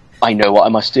 I know what I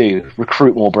must do.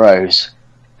 Recruit more bros.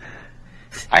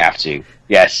 I have to.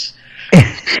 Yes.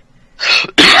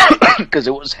 Because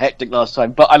it was hectic last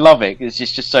time, but I love it. It's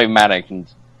just so manic, and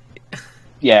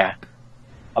yeah,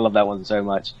 I love that one so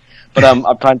much. But I'm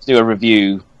trying to do a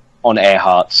review on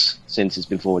Airhearts since it's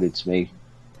been forwarded to me.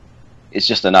 It's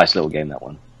just a nice little game, that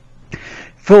one.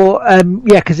 For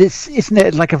because isn't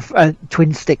it like a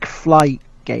twin stick flight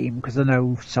game? Because I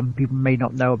know some people may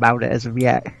not know about it as of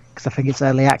yet. Because I think it's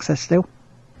early access still.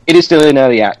 It is still in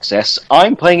early access.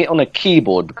 I'm playing it on a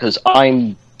keyboard because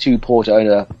I'm too poor to own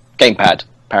a gamepad,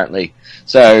 apparently.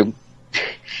 So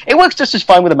it works just as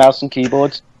fine with a mouse and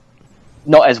keyboard.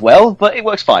 Not as well, but it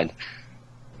works fine.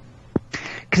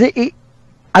 Because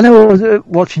I know I was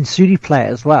watching Sudi play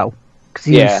it as well, because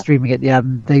he was streaming it the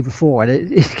day before,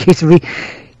 and it's a case of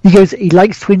he goes, he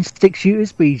likes twin stick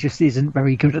shooters, but he just isn't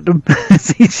very good at them.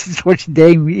 So he's just watching the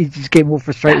aim, he's just getting more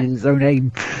frustrated in his own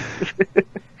aim.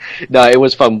 No, it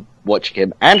was fun watching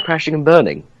him, and crashing and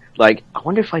burning. Like, I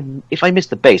wonder if I miss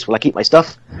the base, will I keep my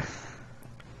stuff?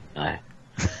 No,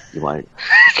 you won't.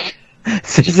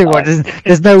 So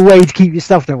there's no way to keep your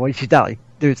stuff there once you die.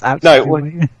 There's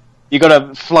absolutely no. You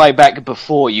gotta fly back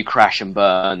before you crash and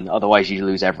burn, otherwise you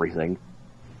lose everything.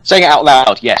 Saying it out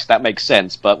loud, yes, that makes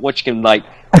sense, but watching him, like,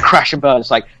 crash and burn,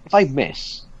 it's like, if I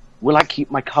miss, will I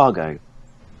keep my cargo?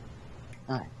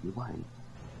 No, you won't.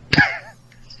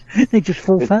 They just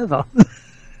fall further.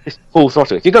 It's full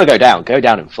throttle. If you're gonna go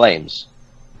down in flames.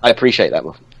 I appreciate that.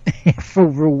 Full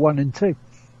rule 1 and 2.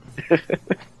 But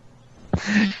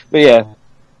yeah,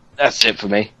 that's it for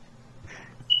me.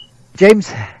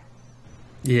 James?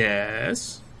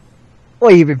 Yes?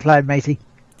 What have you been playing, matey?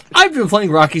 I've been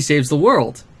playing Rocky Saves the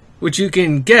World, which you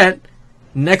can get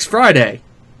next Friday.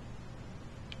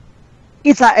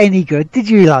 Is that any good? Did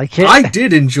you like it? I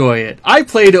did enjoy it. I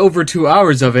played over 2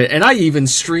 hours of it, and I even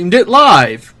streamed it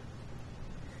live.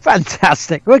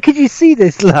 Fantastic. Where could you see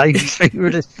this live stream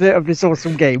of this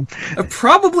awesome game?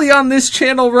 Probably on this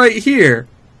channel right here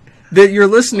that you're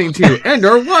listening to and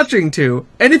are watching to.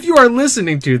 And if you are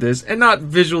listening to this and not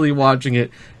visually watching it,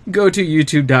 go to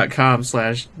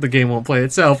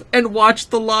youtube.com/thegamewon'tplay-itself and watch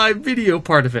the live video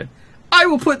part of it. I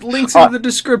will put links in the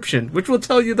description, which will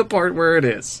tell you the part where it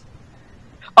is.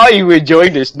 Are you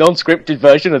enjoying this non-scripted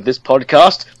version of this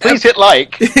podcast? Please hit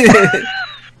like.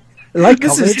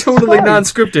 This is totally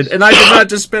non-scripted, and I did not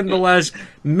just spend the last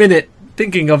minute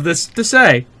thinking of this to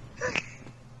say.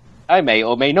 I may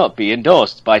or may not be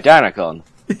endorsed by Danacon.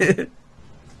 The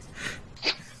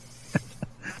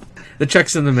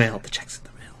check's in the mail. The check's in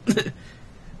the mail.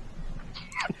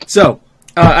 So,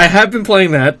 I have been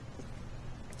playing that.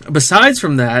 Besides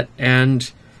from that,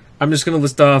 and I'm just going to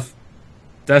list off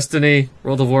Destiny,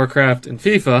 World of Warcraft, and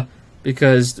FIFA,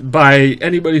 because by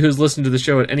anybody who's listened to the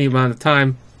show at any amount of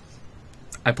time,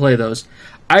 I play those.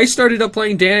 I started up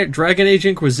playing Dragon Age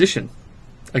Inquisition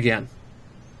again.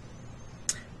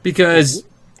 Because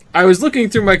I was looking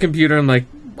through my computer and I'm like,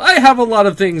 I have a lot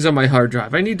of things on my hard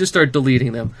drive. I need to start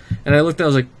deleting them. And I looked and I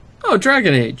was like, oh,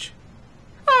 Dragon Age.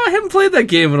 Oh, I haven't played that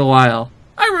game in a while.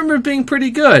 I remember it being pretty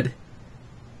good.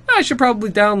 I should probably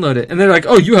download it. And they're like,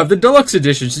 oh, you have the deluxe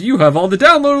edition, so you have all the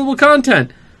downloadable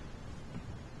content.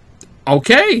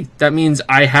 Okay, that means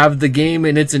I have the game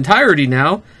in its entirety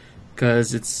now.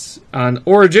 Because it's on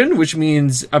Origin, which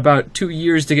means about 2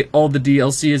 years to get all the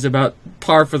DLC is about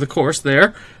par for the course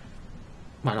there.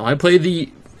 Why don't I play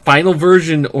the final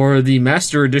version or the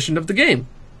master edition of the game?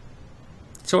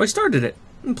 So I started it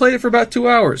and played it for about 2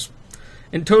 hours.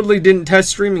 And totally didn't test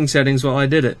streaming settings while I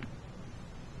did it.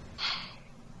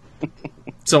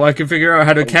 So I could figure out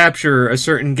how to capture a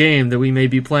certain game that we may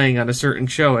be playing on a certain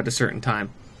show at a certain time.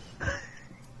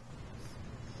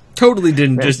 Totally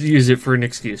didn't just use it for an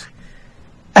excuse.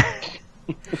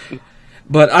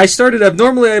 But I started up.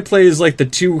 Normally, I play as like the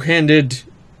two-handed,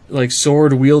 like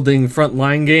sword wielding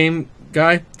frontline game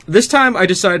guy. This time, I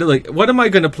decided like, what am I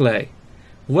going to play?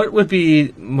 What would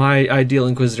be my ideal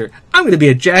Inquisitor? I'm going to be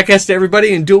a jackass to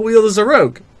everybody and dual wield as a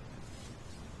rogue,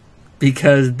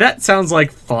 because that sounds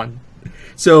like fun.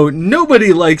 So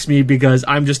nobody likes me because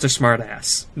I'm just a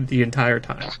smartass the entire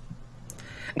time.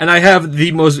 And I have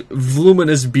the most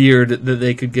voluminous beard that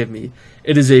they could give me.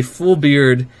 It is a full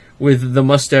beard with the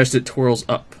mustache that twirls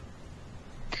up.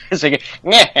 It's like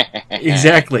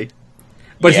Exactly.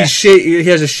 But Yeah. he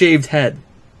has a shaved head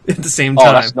at the same time.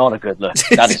 Oh, that's not a good look.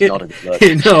 That is not a good look.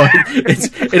 No,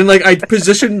 and like I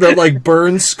positioned the like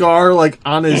burn scar like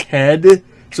on his head,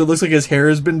 so it looks like his hair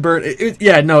has been burnt.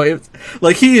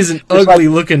 Like he is an ugly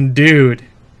looking dude,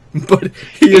 but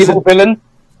he is Evil villain,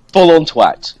 full on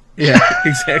twat. Yeah,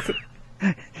 exactly.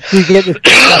 You get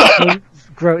the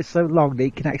grow it so long that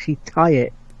you can actually tie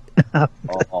it.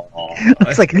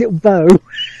 It's like a little bow.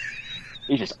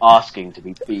 He's just asking to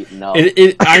be beaten up.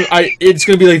 It's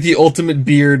going to be like the ultimate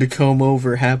beard comb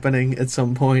over happening at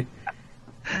some point.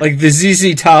 Like the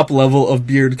ZZ Top level of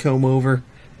beard comb over.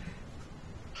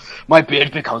 My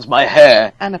beard becomes my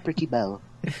hair. And a pretty bow.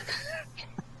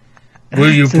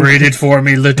 Will you braid it for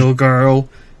me, little girl?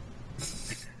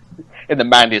 In the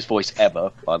manliest voice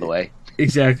ever, by the way.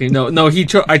 Exactly. No.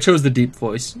 I chose the deep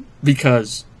voice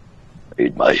because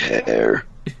in my hair.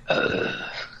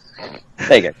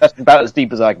 There you go. That's about as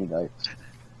deep as I can go.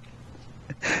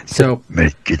 So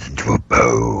Make it into a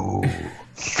bow.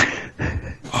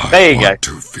 There you go.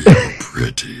 To feel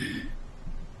pretty.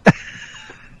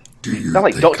 Do you Sound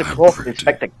like think Dr. I'm Claw from pretty?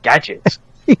 Inspector Gadget.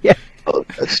 Yeah. Oh,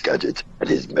 that's Gadget and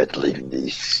his meddling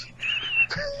niece.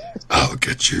 I'll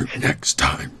get you next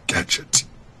time, Gadget.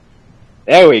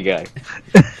 There we go.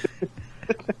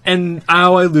 and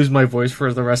now I lose my voice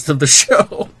for the rest of the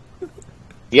show.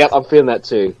 Yep, I'm feeling that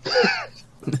too.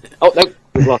 Oh no,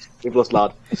 we've lost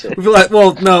Lard. That's it.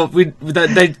 Well, no,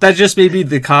 that just may be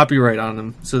the copyright on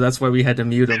him, so that's why we had to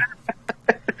mute him.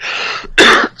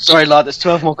 Sorry, Lard. There's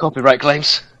 12 more copyright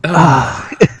claims. Ah,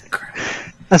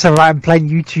 that's alright. I'm playing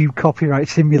YouTube Copyright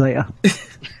Simulator.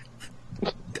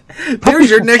 There's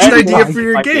your next idea Copyright. for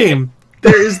your game.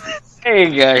 There's There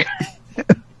you go.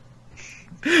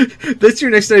 that's your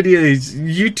next idea. Is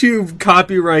YouTube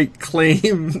copyright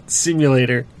claim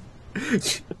simulator,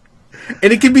 and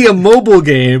it can be a mobile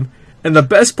game. And the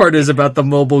best part is about the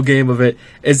mobile game of it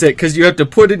is that because you have to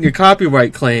put in your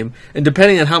copyright claim, and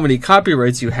depending on how many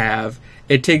copyrights you have,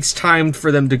 it takes time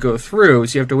for them to go through,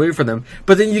 so you have to wait for them.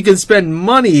 But then you can spend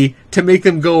money to make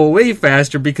them go away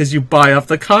faster because you buy off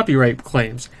the copyright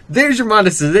claims. There's your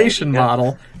monetization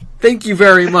model. Thank you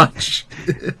very much.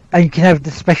 And you can have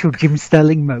the special Jim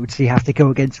Sterling mode, so you have to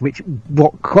go against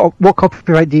what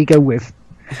copyright do you go with?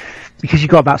 Because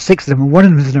you've got about 6 of them, and one of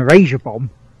them is an erasure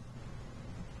bomb.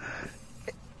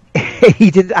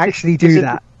 He didn't actually do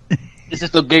that. This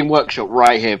is the Game Workshop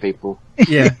right here, people.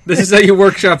 Yeah, this is how you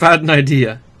workshop out an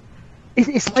idea.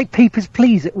 It's like Papers,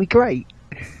 Please. It'd be great.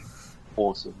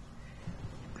 Awesome.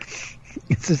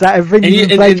 Is that everything you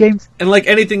can play, James? And like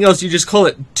anything else, you just call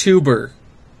it tuber.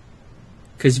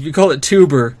 Because if you call it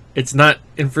tuber, it's not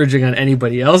infringing on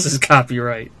anybody else's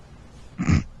copyright.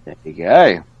 There you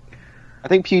go. I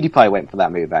think PewDiePie went for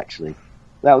that move, actually.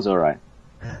 That was alright.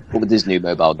 What with his new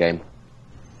mobile game?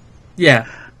 Yeah.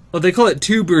 Well, they call it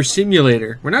Tuber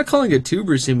Simulator. We're not calling it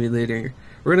Tuber Simulator.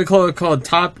 We're going to call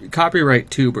it Copyright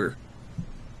Tuber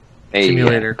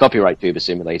Simulator. Copyright Tuber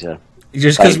Simulator.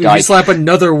 Just because Guy. we slap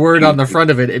another word on the front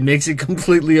of it, it makes it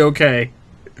completely okay.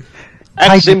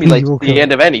 That IDP simulates will the kill.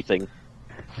 end of anything.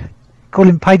 Call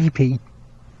him PDP.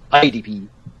 IDP.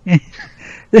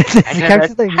 That's the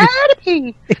character thing.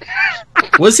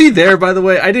 IDP. Was he there, by the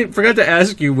way? I forgot to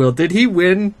ask you, Will. Did he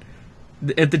win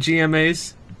at the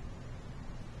GMAs?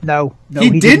 No,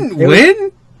 he didn't It was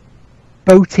win?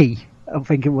 Boaty, I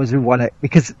think it was, who won it,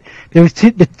 because there was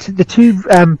the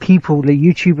two people, the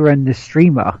YouTuber and the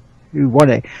streamer, who won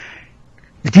it.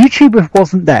 The YouTuber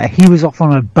wasn't there; he was off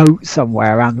on a boat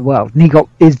somewhere around the world, and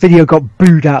his video got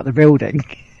booed out of the building.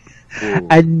 Ooh.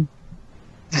 And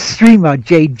the streamer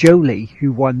Jade Jolie,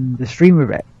 who won the streamer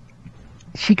bit,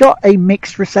 she got a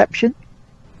mixed reception.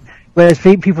 Whereas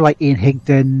people like Ian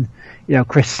Higdon,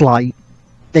 Chris Slight,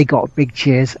 they got big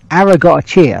cheers. Ara got a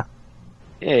cheer.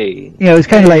 Hey. It was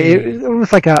kind of like, it was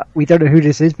almost like we don't know who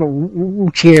this is, but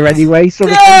we'll cheer anyway.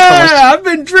 Sort of Yeah! I've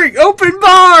been open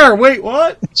bar! Wait,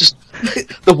 what? Just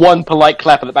the one polite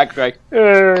clap at the back going,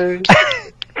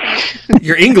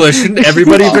 You're English. Shouldn't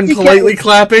everybody have been politely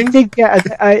clapping? did get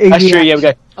That's true, yeah, we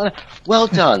go, "Oh, well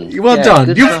done. Well Yeah,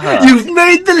 done. good for her." You've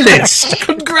made the list.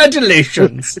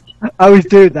 Congratulations. I was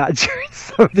doing that during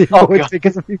some of the Oh, awards God.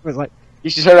 because people was like, You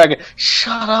should turn around and go,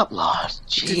 shut up, Lord.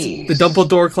 Jeez. The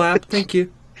Dumbledore clap. Thank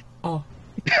you. Oh.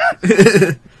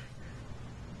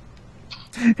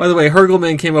 By the way,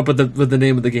 Hergelman came up with the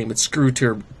name of the game. It's Screw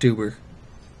Tuber.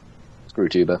 Screw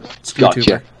tuber. Screw Gotcha.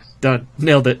 Tuber. Done.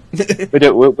 Nailed it.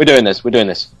 We're doing this. We're doing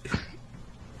this.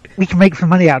 we can make some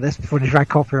money out of this before they drag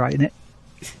copyright in it.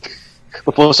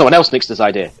 Before someone else nicks this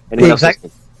idea. Anyone else Exactly.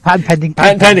 listening?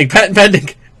 Patent pending. Patent pending.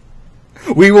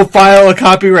 We will file a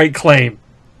copyright claim.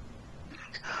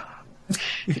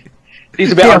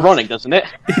 It's a bit Yeah. ironic, doesn't it?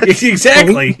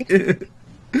 Exactly.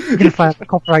 We're going to file a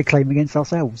copyright claim against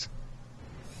ourselves.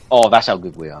 Oh, that's how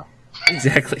good we are.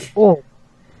 Exactly. Or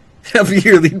That'll be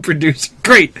your lead producer.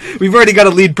 Great. We've already got a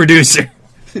lead producer.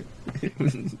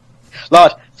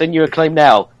 Lord, send you a claim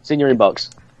now. It's in your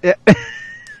inbox. yeah.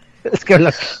 Let's go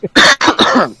look.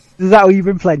 Is that all you've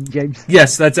been playing, James?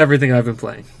 Yes, that's everything I've been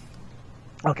playing.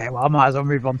 Okay, well, I might as well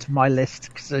move on to my list.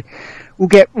 So we'll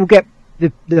get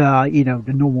the the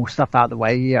normal stuff out of the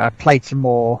way. Yeah, I played some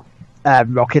more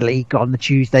Rocket League on the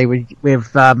Tuesday with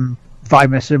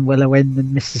Vimus and Willowin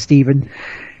and Mr. Steven,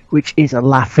 which is a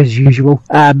laugh as usual.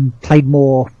 Played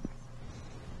more.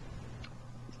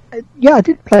 Yeah, I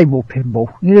did play more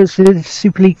pinball.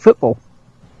 Super League football,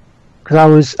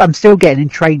 because I'm still getting in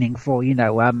training for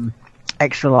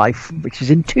Extra Life, which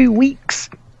is in 2 weeks.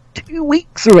 2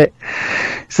 weeks of it.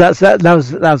 So that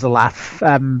was a laugh.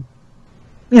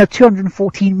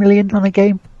 214 million on a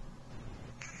game.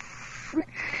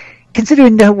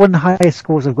 Considering that one of the highest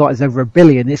scores I've got is over 1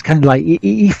 billion, it's kind of like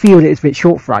you feel that it's a bit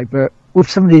short fried, but with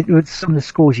some of the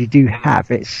scores you do have,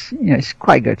 it's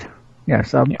quite good.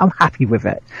 So I'm happy with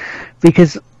it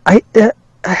because I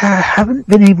haven't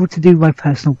been able to do my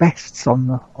personal bests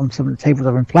on some of the tables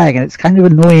I've been playing, and it's kind of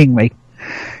annoying me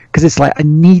because it's like I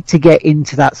need to get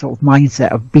into that sort of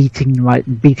mindset of beating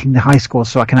the high scores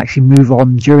so I can actually move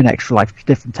on during Extra Life to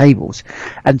different tables,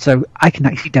 and so I can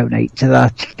actually donate to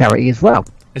the charity as well.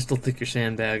 I still think you're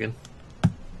sandbagging.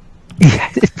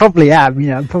 Yeah, it probably am.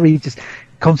 I'm probably just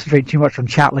concentrating too much on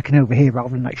chat looking over here rather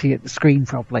than actually at the screen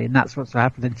properly, and that's what's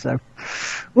happening. So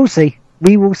we'll see.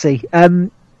 We will see.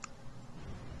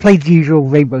 Played the usual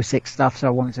Rainbow Six stuff, so I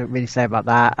wanted to really say about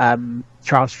that.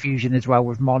 Trials Fusion as well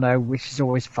with Mono, which is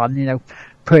always fun.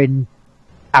 Putting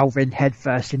Alvin head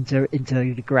first into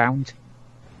the ground.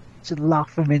 It's a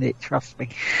laugh a minute, trust me.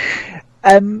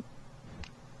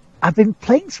 I've been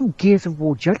playing some Gears of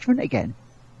War Judgment again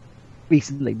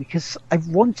recently because I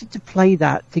wanted to play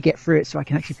that to get through it so I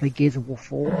can actually play Gears of War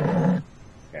 4.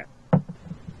 Yeah.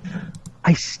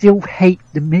 I still hate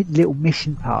the little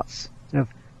mission parts of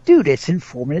do this in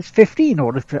 4 minutes 50 in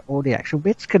order for all the actual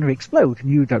bits going to explode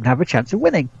and you don't have a chance of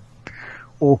winning.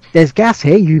 Or there's gas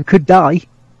here, you could die.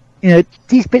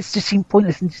 These bits just seem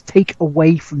pointless and just take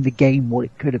away from the game what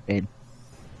it could have been.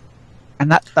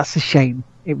 And that's a shame.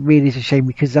 It really is a shame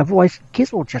because otherwise Gears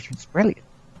of War Judgment's brilliant.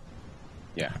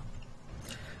 Yeah.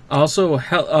 Also,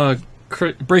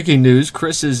 breaking news: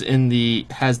 Chris has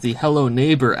the Hello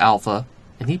Neighbor alpha,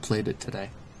 and he played it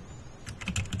today.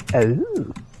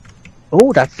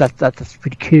 Oh, that's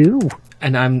pretty cool.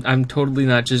 And I'm totally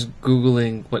not just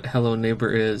Googling what Hello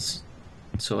Neighbor is,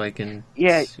 so I can.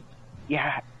 Yeah.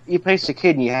 You play as a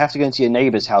kid and you have to go into your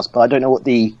neighbor's house, but I don't know what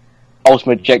the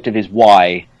ultimate objective is.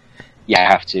 Why you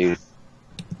have to?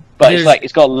 But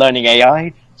it's got learning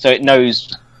AI, so it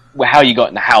knows how you got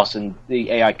in the house, and the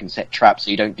AI can set traps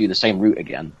so you don't do the same route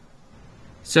again.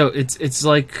 So it's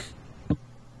like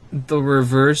the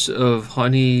reverse of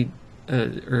Honey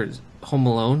or Home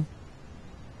Alone.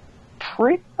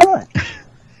 Pretty much.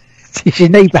 Does your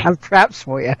neighbour have traps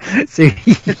for you? So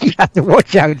you have to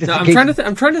watch out. No, I'm trying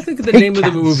to think of the name of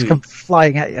the movie. Come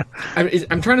flying at you.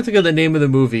 I'm trying to think of the name of the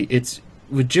movie. It's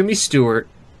with Jimmy Stewart.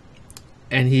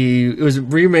 And it was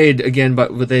remade again,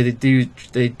 but they had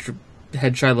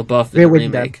Shia LaBeouf in the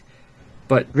remake.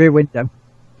 But Rear Window.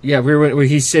 Yeah, where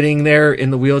he's sitting there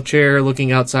in the wheelchair,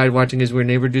 looking outside, watching his weird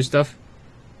neighbor do stuff.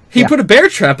 He put a bear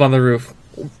trap on the roof.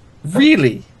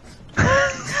 Really?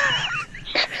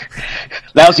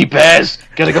 Lousy bears,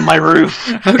 getting on my roof.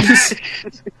 How does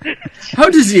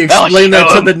he explain that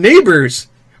to the neighbors?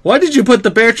 Why did you put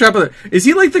the bear trap on Is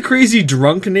he like the crazy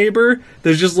drunk neighbor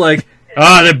that's just like,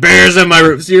 the bear's on my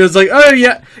roof. So it's like, oh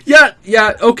yeah,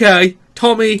 okay.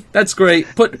 Tommy, that's great.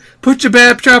 Put your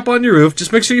bear trap on your roof.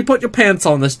 Just make sure you put your pants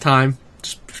on this time.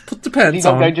 Just put the pants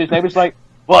on. Going to his neighbor's like,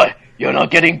 what? You're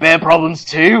not getting bear problems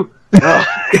too? Why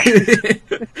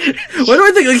do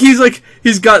I think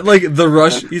he's got the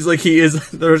rush? He's like he is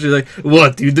the rush. He's like,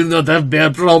 what? You do not have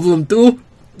bear problem too?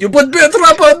 You put bear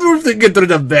trap on the roof to get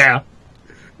rid of bear.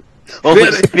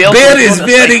 Bear is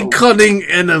very cunning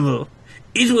animal.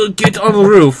 It will get on the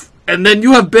roof, and then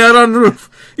you have bear on the roof.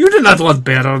 You do not want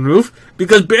bear on the roof,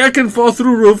 because bear can fall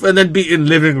through roof and then be in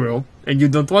living room, and you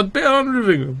don't want bear on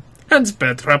living room. Hence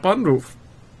bear trap on roof.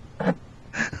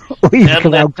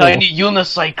 And their tiny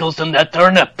unicycles and their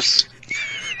turnips.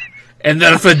 And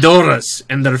their fedoras,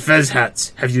 and their fez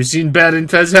hats. Have you seen bear in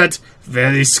fez hat?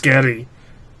 Very scary.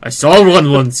 I saw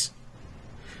one once.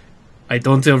 I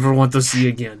don't ever want to see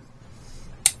again.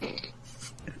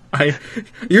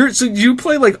 So you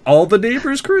play all the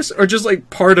neighbors, Chris, or just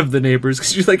part of the neighbors?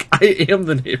 Because you're like, I am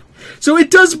the neighbor. So it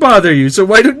does bother you. So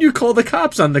why don't you call the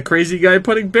cops on the crazy guy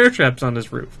putting bear traps on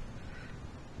his roof?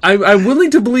 I'm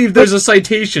willing to believe there's a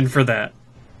citation for that.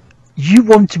 You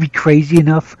want to be crazy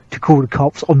enough to call the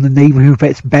cops on the neighbor who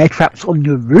puts bear traps on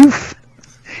your roof?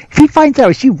 If he finds out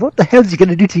it's you, what the hell is he going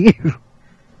to do to you?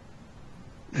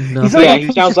 No.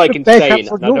 He sounds like insane,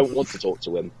 and I don't want to talk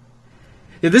to him.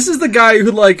 Yeah, this is the guy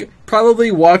who,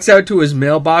 probably walks out to his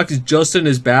mailbox just in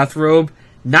his bathrobe,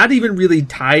 not even really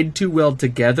tied too well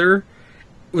together,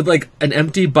 with, an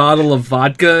empty bottle of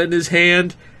vodka in his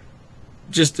hand,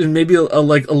 and maybe a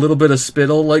little bit of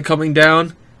spittle, coming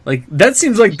down. That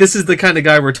seems like this is the kind of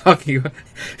guy we're talking about.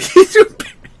 He threw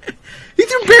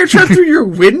bear trap through your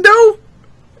window?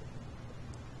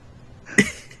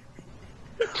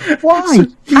 Why?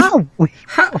 How?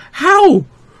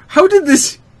 How did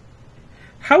this...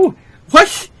 How?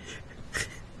 What?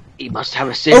 He must have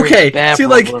a serious bear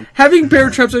problem. Having bear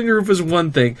traps on your roof is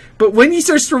one thing, but when he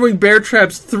starts throwing bear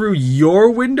traps through your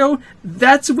window,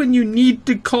 that's when you need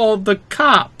to call the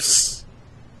cops.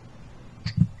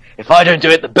 If I don't do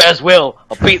it, the bears will.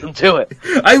 I'll beat them to it.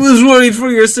 I was worried for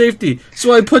your safety,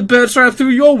 so I put bear trap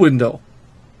through your window.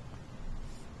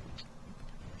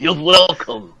 You're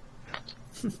welcome.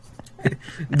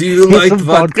 Do you like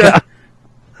vodka?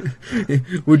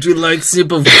 Would you like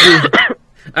sip of food?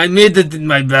 I made it in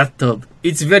my bathtub.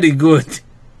 It's very good.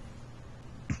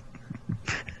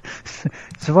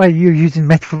 So why are you using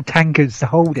metal tankers to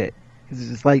hold it? Because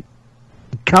it's like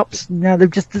cups now they've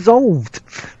just dissolved.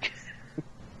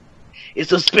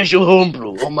 It's a special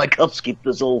homebrew. All my cups keep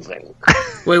dissolving.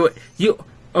 Wait.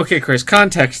 Okay, Chris.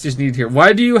 Context is needed here.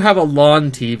 Why do you have a lawn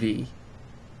TV?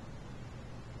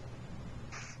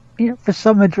 For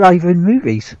summer drive-in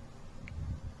movies.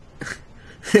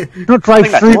 Not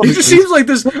drive-through. It just seems like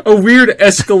there's a weird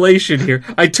escalation here.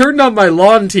 I turned on my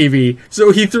lawn TV,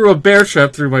 so he threw a bear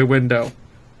trap through my window.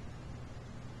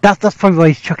 That's probably why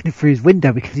he's chucking it through his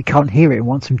window, because he can't hear it and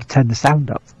wants him to turn the sound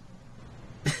up.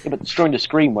 Yeah, but destroying the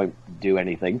screen won't do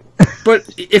anything. But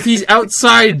if he's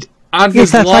outside on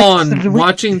his lawn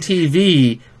watching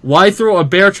TV, why throw a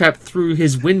bear trap through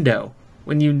his window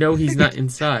when you know he's not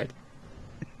inside?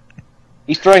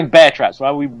 He's throwing bear traps. Why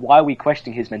are we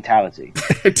questioning his mentality?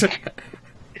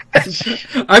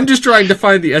 I'm just trying to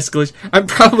find the escalation. I'm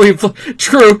probably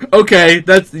true. Okay,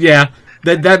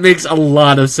 that makes a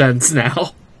lot of sense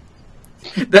now.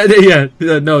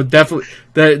 No, definitely.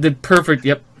 The perfect.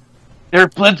 Yep. There are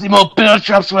plenty more bear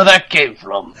traps where that came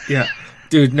from. Yeah.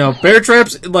 Dude, no. Bear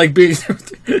traps, like, being...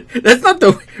 That's not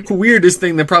the weirdest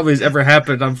thing that probably has ever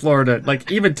happened on Florida.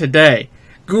 Like, even today.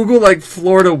 Google, like,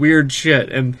 Florida weird shit,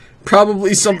 and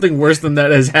probably something worse than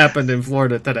that has happened in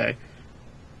Florida today.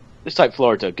 Just type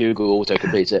Florida, Google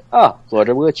auto-completes it.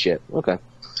 Florida weird shit. Okay.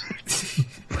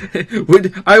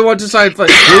 I want to find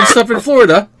weird stuff in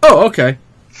Florida. Oh, okay.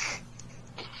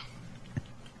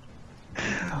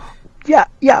 Yeah,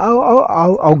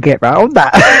 I'll get round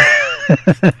that.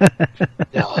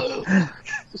 No.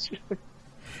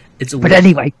 But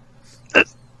anyway,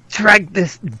 let's drag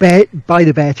this bear by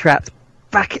the bear trap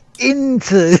back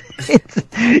into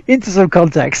some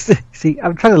context. See,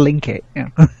 I'm trying to link it.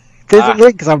 There's a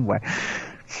link somewhere.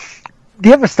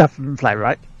 The other stuff I've been playing,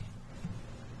 right?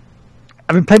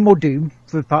 I've been playing more Doom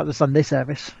for part of the Sunday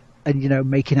service, and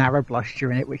making Arrow blush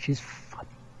during it, which is fun.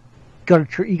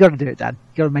 You got to do it, Dad.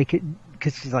 You got to make it,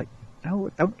 because she's like, no,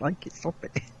 I don't like it. Stop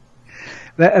it.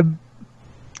 But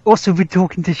also, we're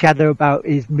talking to Shadow about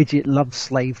his midget love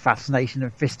slave fascination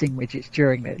of fisting midgets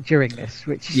during this.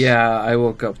 Which I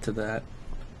woke up to that.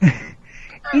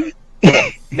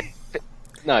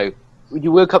 No,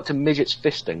 you woke up to midgets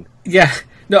fisting. Yeah,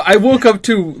 no, I woke up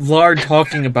to Lard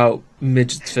talking about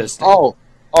midgets fisting.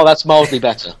 Oh, that's mildly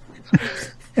better.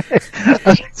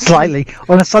 Slightly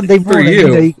on a Sunday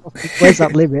morning. Where's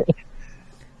that limit?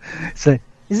 So,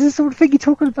 is this the sort of thing you're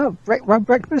talking about? Around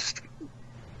breakfast?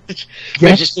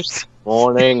 Yes.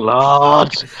 Morning,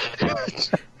 lads.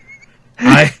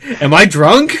 Am I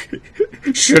drunk?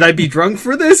 Should I be drunk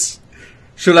for this?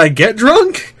 Should I get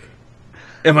drunk?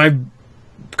 Am I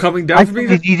coming down for me?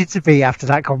 I needed to be after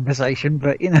that conversation,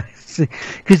 but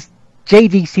because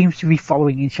JD seems to be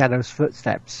following in Shadow's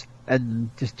footsteps and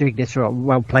just doing this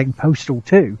while playing Postal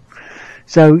 2.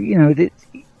 So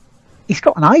he's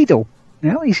got an idol.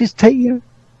 He's just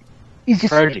he's just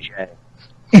protege.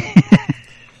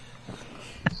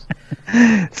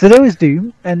 So there was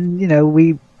Doom, and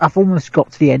I've almost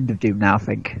got to the end of Doom now, I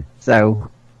think.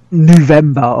 So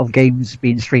November of games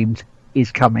being streamed is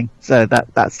coming, so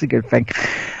that's a good thing.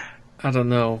 I don't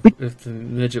know if the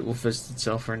midget will fist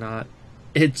itself or not.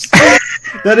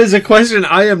 That is a question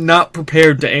I am not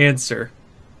prepared to answer.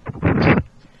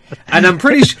 And I'm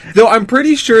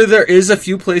pretty sure there is a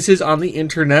few places on the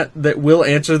internet that will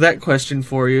answer that question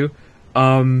for you.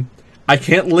 I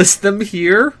can't list them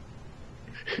here,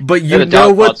 but you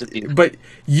know what? But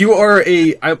you are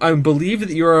I believe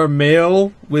that you are a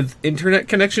male with internet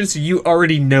connection, so you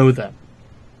already know them.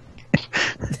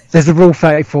 There's a Rule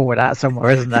 34 with that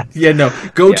somewhere, isn't there? Yeah, no.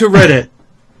 Go to Reddit.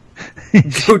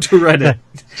 Go to Reddit.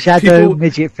 Shadow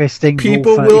midget fisting.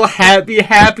 People will be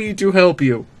happy to help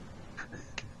you.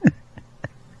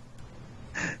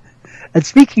 And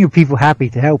speaking of people happy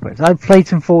to help us, I played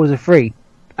some Forza 3,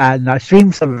 and I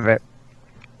streamed some of it,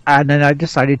 and then I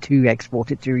decided to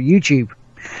export it to YouTube,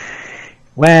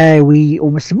 where we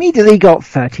almost immediately got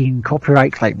 13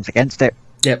 copyright claims against it.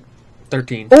 Yep.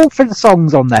 13. All for the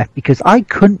songs on there, because I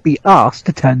couldn't be asked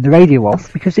to turn the radio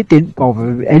off because it didn't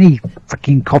bother any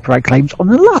freaking copyright claims on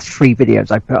the last 3 videos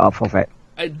I put up of it.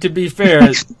 To be fair,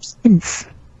 Makes no sense.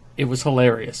 it was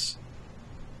hilarious.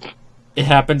 It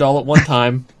happened all at one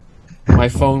time. My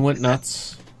phone went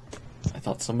nuts. I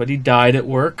thought somebody died at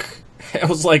work. I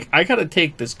was like, I gotta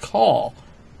take this call.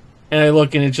 And I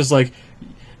look and it's just like,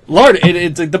 Lord,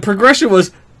 it's like the progression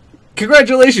was,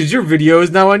 congratulations, your video is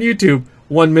now on YouTube.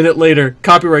 1 minute later,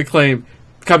 copyright claim,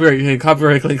 copyright claim,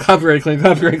 copyright claim, copyright claim,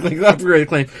 copyright claim, copyright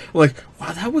claim. I'm like,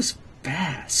 wow, that was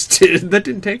fast. That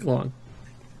didn't take long.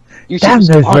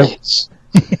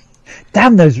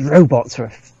 Damn those robots are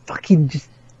fucking just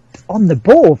on the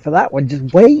ball for that one,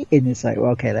 just waiting. It's like,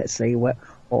 well, okay, let's see what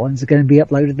ones are going to be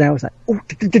uploaded now. It's like, oh,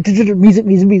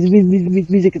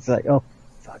 music. It's like, oh,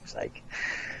 fuck's sake.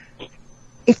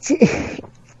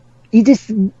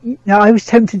 I was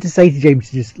tempted to say to James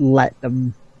to just let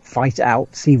them fight it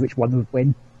out, see which one would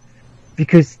win,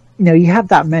 because you have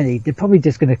that many, they're probably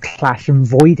just going to clash and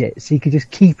void it, so you could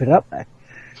just keep it up there.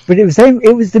 But it was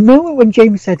the moment when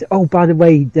James said, oh, by the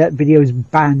way, that video is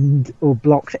banned or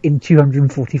blocked in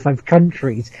 245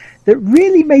 countries, that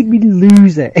really made me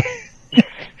lose it.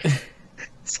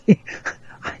 See,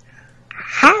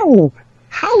 how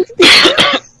did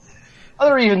it... Are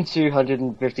there even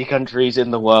 250 countries in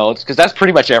the world? Because that's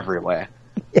pretty much everywhere.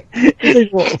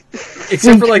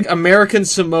 Except for, like, American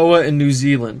Samoa and New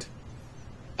Zealand.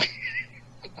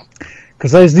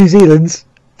 Because those New Zealanders,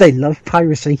 they love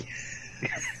piracy.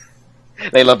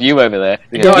 They love you over there.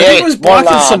 No, I think it was blocked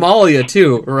in Somalia,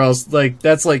 too. Or else, like,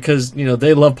 that's like, because,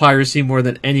 they love piracy more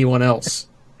than anyone else.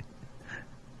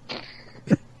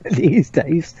 These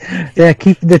days, they're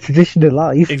keeping the tradition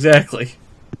alive. Exactly.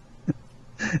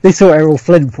 They saw Errol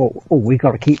Flynn and thought, oh, we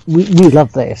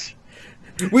love this.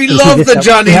 We love the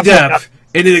Johnny Depp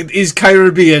and his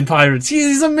Caribbean pirates.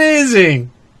 He's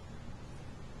amazing.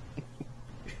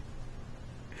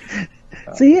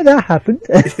 So yeah, that happened.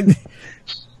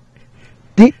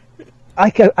 I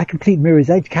complete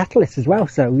Mirror's Edge Catalyst as well,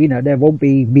 so there won't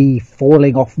be me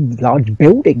falling off large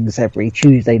buildings every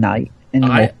Tuesday night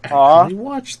anymore. I actually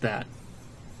watched that.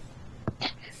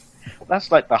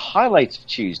 That's like the highlight of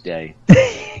Tuesday.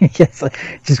 Yes,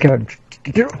 just going.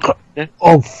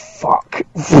 Oh fuck!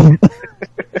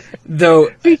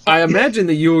 Though I imagine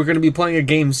that you were going to be playing a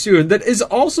game soon that is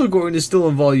also going to still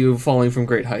involve you falling from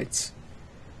great heights.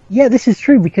 Yeah, this is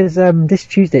true because this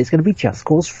Tuesday it's going to be Just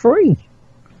Cause 3.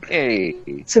 Hey.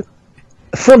 So,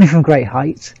 falling from great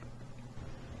heights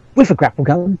with a grapple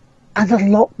gun and a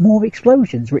lot more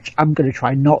explosions, which I'm going to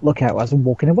try and not look at as I'm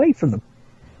walking away from them.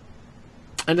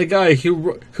 And a guy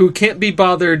who can't be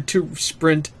bothered to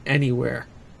sprint anywhere.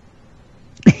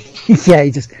 Yeah,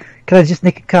 can I just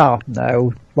nick a car?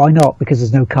 No. Why not? Because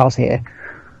there's no cars here.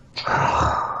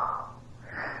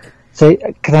 So,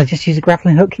 can I just use a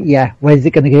grappling hook? Yeah. Where's it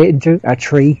going to get into? A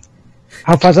tree.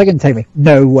 How far is that going to take me?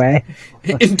 Nowhere.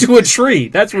 Into a tree.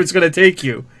 That's where it's going to take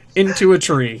you. Into a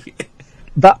tree.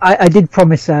 But I did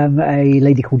promise a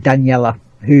lady called Daniela,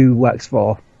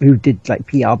 who did like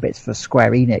PR bits for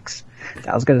Square Enix, that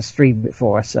I was going to stream it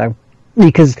for her. So,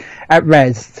 because at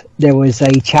Res there was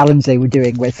a challenge they were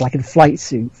doing where it's like a flight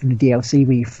suit from the DLC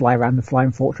where you fly around the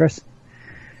Flying Fortress.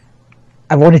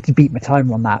 I wanted to beat my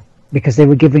time on that because they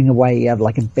were giving away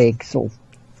like a big sort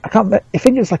of, I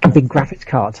think it was like a big graphics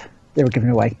card they were giving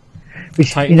away,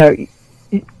 which I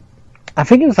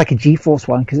think it was like a GeForce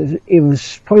one because it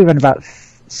was probably around about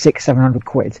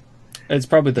 £600-700. It's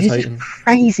probably the Titan. It's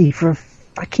crazy for a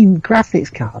fucking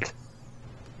graphics card.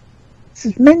 This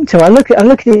is mental. I look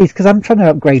at these because I'm trying to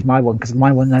upgrade my one because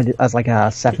my one has like a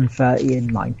 730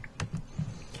 in mine.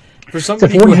 For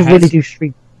somebody who has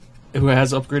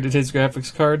upgraded his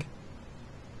graphics card,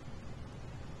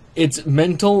 it's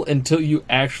mental until you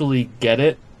actually get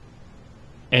it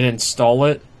and install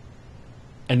it,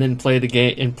 and then play the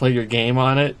game and play your game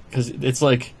on it, because it's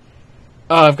like,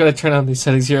 oh, I've got to turn on these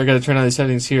settings here, I got to turn on these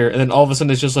settings here, and then all of a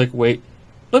sudden it's just like, wait,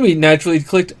 let me naturally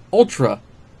click Ultra.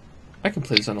 I can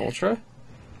play this on Ultra.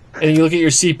 And you look at your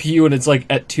CPU and it's like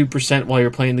at 2% while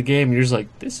you're playing the game, and you're just like,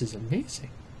 this is amazing.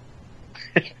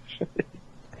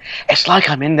 It's like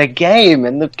I'm in the game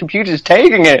and the computer's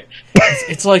taking it.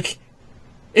 It's like,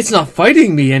 it's not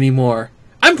fighting me anymore.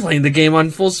 I'm playing the game on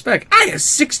full spec. I have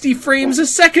 60 frames a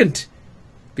second.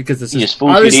 Because this is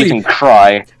obviously and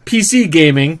cry. PC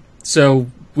gaming, so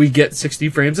we get 60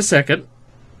 frames a second.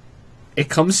 It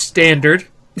comes standard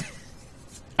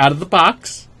out of the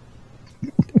box.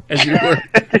 As you were.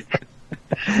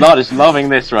 Lord is loving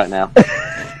this right now.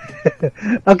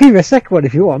 I'll give you a second one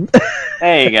if you want.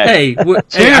 There you go. Hey, Two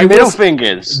I middle will-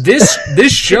 fingers.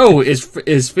 this show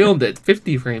is filmed at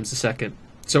 50 frames a second,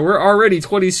 so we're already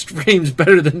 20 frames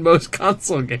better than most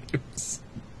console games.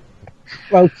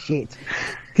 Well, shit.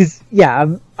 Because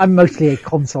I'm mostly a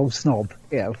console snob,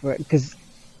 because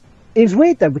it was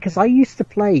weird though, because I used to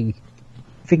play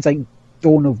things like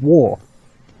Dawn of War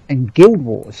and Guild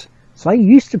Wars, so I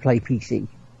used to play PC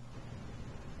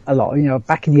a lot,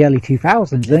 back in the early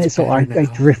 2000s. Then it's sort of I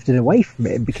drifted away from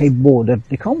it and became more the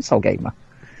console gamer.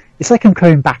 It's like I'm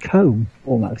coming back home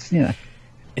almost,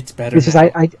 It's better. Because now.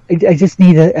 I just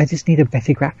need a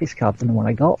better graphics card than the one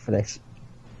I got for this.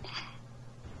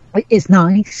 It's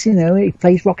nice, it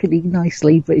plays Rocket League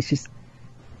nicely, but it's just,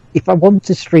 if I want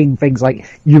to stream things like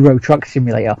Euro Truck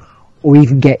Simulator or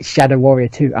even get Shadow Warrior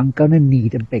 2, I'm gonna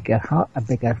need a bigger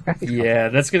graphics card. Yeah,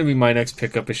 that's gonna be my next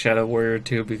pickup, is Shadow Warrior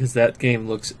 2, because that game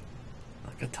looks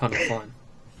like a ton of fun.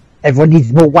 Everyone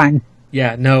needs more wang.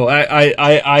 Yeah, no,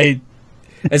 I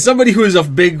as somebody who is a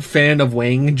big fan of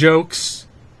Wang jokes,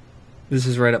 this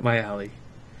is right up my alley.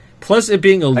 Plus, it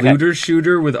being a looter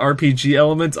shooter with RPG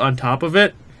elements on top of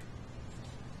it.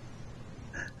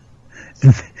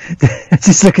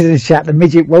 Just looking at the chat, the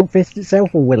midget won't fist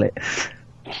itself, or will it?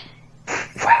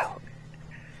 Well,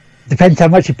 depends how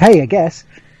much you pay, I guess.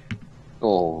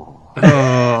 Oh.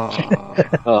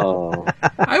 Oh.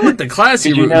 I went the classy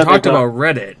Did you route know and talked they got- about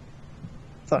Reddit.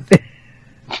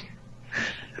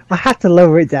 I had to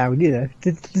lower it down,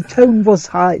 The tone was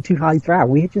too highbrow.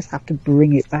 We just have to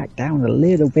bring it back down a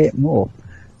little bit more.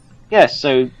 Yes,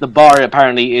 so the bar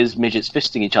apparently is midgets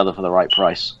fisting each other for the right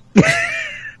price.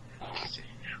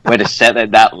 Way to set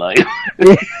it that low.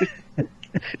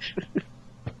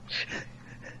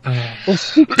 Well,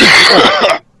 speaking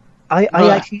of, I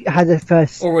actually had a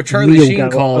first. Or what Charlie real Sheen go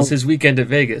calls of- his weekend at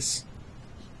Vegas.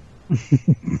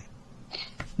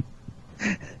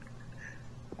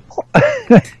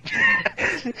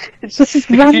 This is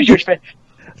random.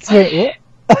 Wait, what?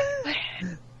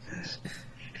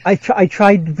 I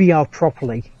tried VR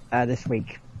properly this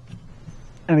week.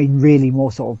 I mean, really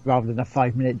more sort of rather than a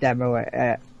 5-minute demo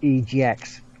at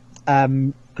EGX.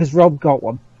 Because Rob got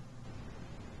one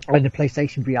on the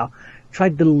PlayStation VR.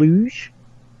 Tried the Luge.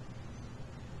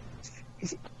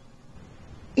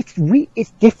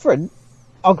 It's different.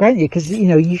 I'll grant you, because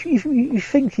you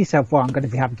think to yourself, well, I'm going to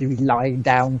be having to be lying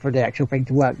down for the actual thing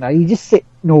to work. Now you just sit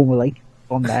normally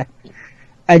on there,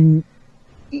 and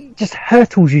it just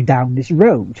hurtles you down this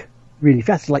road really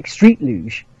fast, like street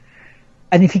luge.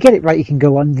 And if you get it right, you can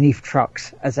go underneath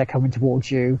trucks as they're coming towards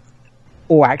you,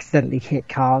 or accidentally hit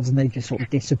cars and they just sort of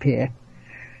disappear.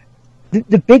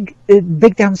 The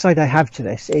big downside I have to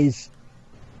this is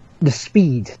the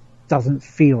speed doesn't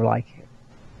feel like it.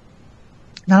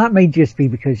 Now that may just be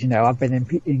because I've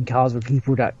been in cars with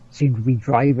people that seem to be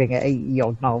driving at 80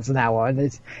 odd miles an hour, and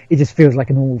it just feels like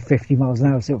a normal 50 miles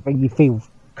an hour sort of thing. You feel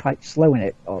quite slow in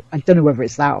it. I don't know whether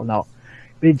it's that or not,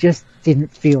 but it just didn't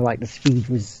feel like the speed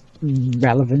was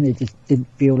relevant. It just didn't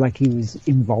feel like he was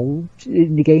involved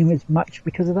in the game as much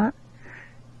because of that.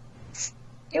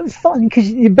 It was fun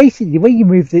because basically the way you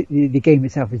move the game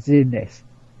itself is doing this.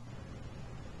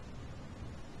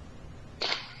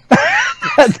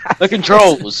 The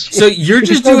controls. So you're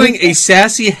just doing a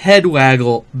sassy head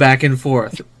waggle back and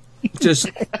forth. Just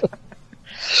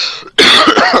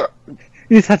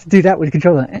You just have to do that with the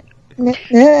controller.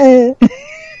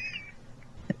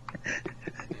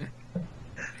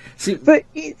 see, But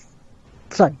it's...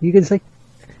 Sorry, you can say?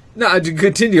 no, to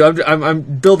continue. I'm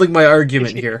building my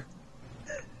argument here.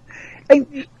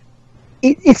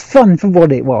 It's fun for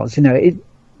what it was,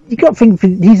 you got to think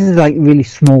these are like really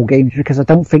small games because I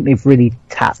don't think they've really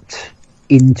tapped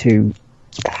into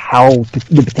how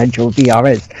the potential of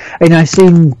VR is. And I've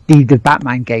seen the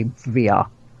Batman game for VR,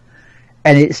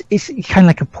 and it's kind of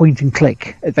like a point and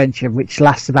click adventure which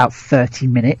lasts about 30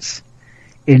 minutes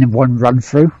in one run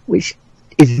through, which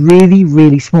is really,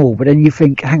 really small. But then you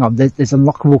think, hang on, there's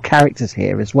unlockable characters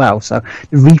here as well, so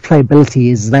the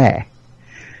replayability is there.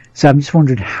 So I'm just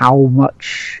wondering how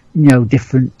much,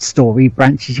 different story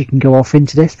branches you can go off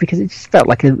into this, because it just felt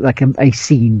like a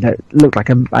scene that looked like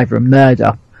either a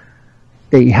murder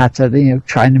that you had to,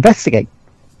 try and investigate.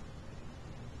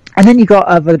 And then you got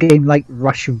other game like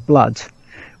Rush of Blood,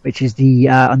 which is the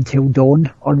Until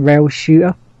Dawn on rails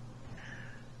shooter.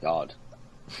 God.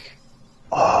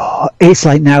 Oh, it's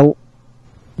like now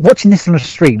watching this on a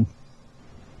stream.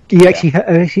 You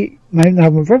actually, my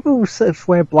brother will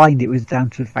swear blind it was down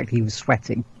to the fact he was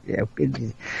sweating. So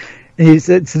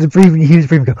the breathing, he was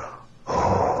breathing,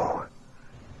 go.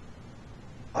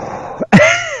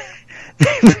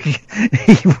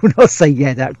 He will not say,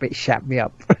 yeah, that bit shat me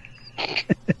up.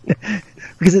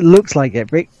 because it looks like it,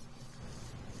 but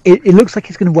it looks like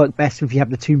it's going to work best if you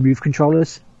have the two move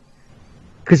controllers.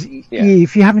 Because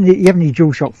if you have any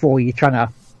DualShock 4, you're trying to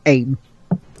aim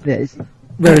this.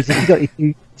 Whereas if you've got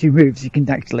your two moves, you can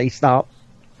actually start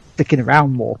sticking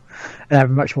around more and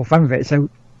have much more fun with it. So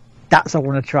that's I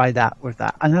want to try that with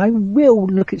that. And I will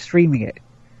look at streaming it.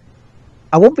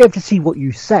 I won't be able to see what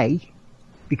you say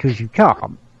because you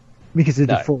can't. Because of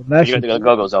the full immersion. You got the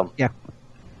goggles on. Yeah.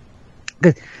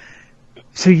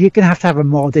 So you're going to have a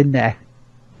mod in there.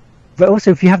 But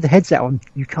also, if you have the headset on,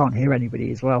 you can't hear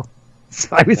anybody as well. So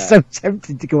I was so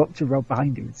tempted to go up to Rob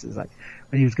behind him. So it's like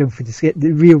when he was going for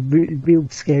the real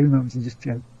scary moments and just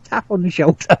tap on the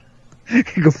shoulder.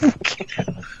 Go,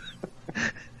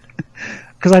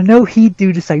 because I know he'd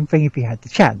do the same thing if he had the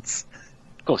chance.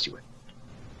 Of course you would.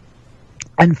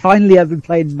 And finally, I've been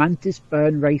playing Mantis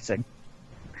Burn Racing,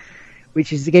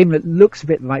 which is a game that looks a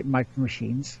bit like Micro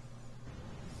Machines.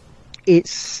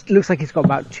 It looks like it's got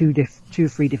about two or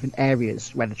three different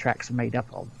areas where the tracks are made up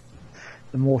of.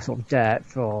 The more sort of dirt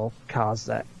for cars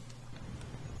that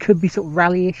could be sort of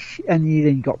rally-ish, and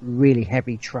then you've got really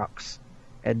heavy trucks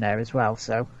in there as well.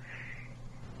 So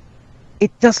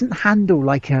it doesn't handle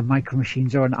like a Micro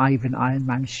Machines or an Ivan Iron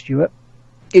Man Stewart.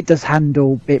 It does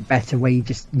handle a bit better where you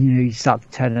just, you start to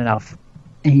turn enough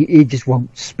and it just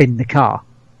won't spin the car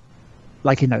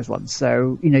like in those ones.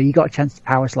 So, you got a chance to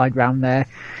power slide around there,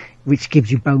 which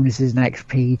gives you bonuses and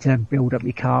XP to build up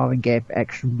your car and get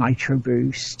extra nitro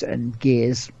boost and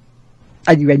gears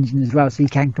and your engine as well, so you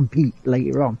can compete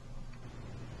later on.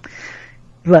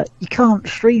 But you can't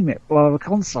stream it via a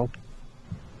console.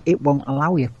 It won't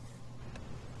allow you.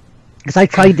 Because I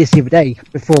tried this the other day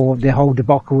before the whole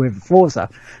debacle with Forza.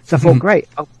 So I thought, great,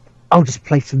 I'll just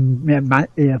play some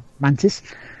Mantis.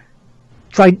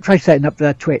 Try setting up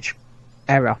the Twitch.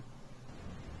 Error.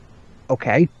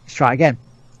 Okay, let's try again.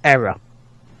 Error.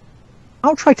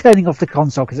 I'll try turning off the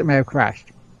console because it may have crashed.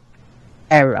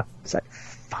 Error. It's like,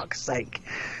 fuck's sake.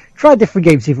 Try a different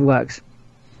game, see if it works.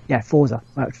 Yeah, Forza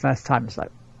worked first time. It's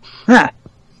like,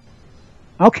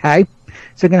 okay.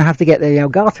 So I'm going to have to get the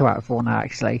Elgato out for now,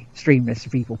 actually. Stream this to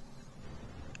people.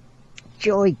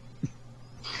 Joy.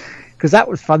 Because that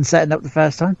was fun setting up the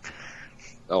first time.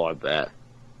 Oh, I bet.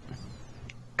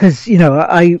 Because,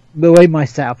 the way my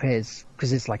setup is,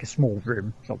 because it's like a small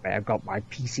room, sort of, I've got my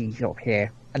PC sort of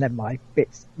here, and then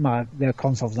the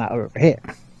consoles now are over here.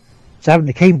 So having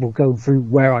the cable going through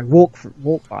where I walk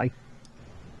by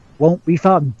won't be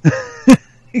fun.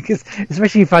 Because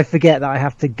especially if I forget that I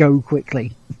have to go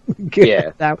quickly.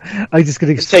 Yeah. Now I'm just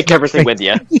going to take everything with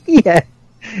you. Yeah.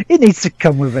 It needs to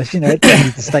come with us, it doesn't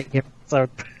need to stay here. So,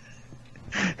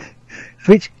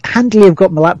 which handily I've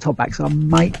got my laptop back, so I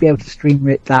might be able to stream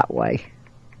it that way.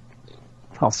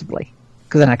 Possibly.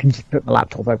 Because then I can just put my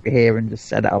laptop over here and just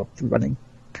set it up to running.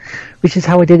 Which is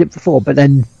how I did it before, but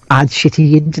then I had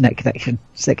shitty internet connection,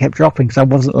 so it kept dropping, so I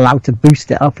wasn't allowed to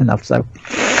boost it up enough, so...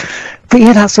 But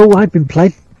yeah, that's all I've been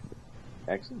playing.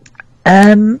 Excellent.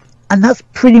 And that's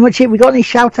pretty much it. We got any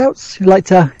shout-outs? You'd like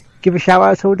to give a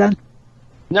shout-out at all, Dan?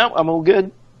 No, I'm all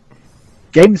good.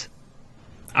 James?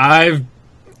 I've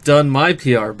done my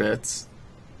PR bits.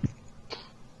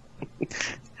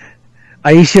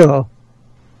 Are you sure?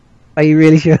 Are you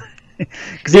really sure?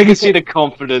 Because you can see the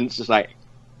confidence, it's like...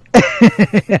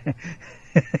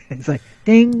 It's like,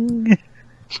 ding!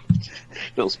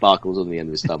 Little sparkles on the end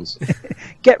of his thumbs.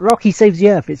 Get Rocky Saves the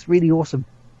Earth. It's really awesome.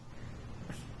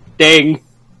 Ding!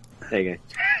 There you go.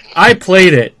 I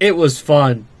played it. It was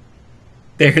fun.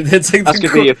 That's like That's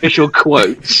going to be the official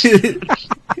quote.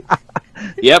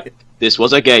 Yep, this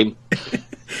was a game.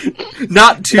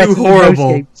 Not too Better than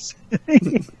horrible. most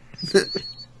games.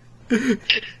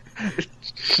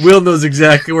 Will knows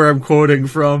exactly where I'm quoting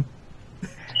from.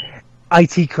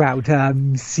 IT Crowd,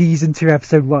 Season 2,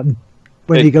 Episode 1.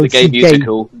 When you go the to see game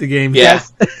musical. The game. Yeah.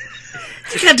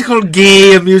 You can't call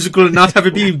gay a musical and not have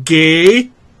it be gay.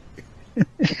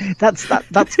 That's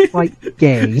quite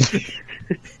gay.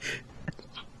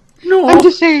 No. I'm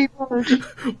disabled.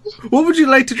 What would you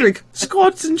like to drink?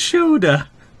 Scots and soda.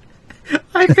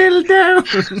 I fell down.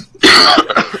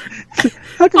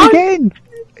 How did I get in?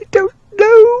 I don't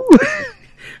know.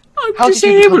 I'm How did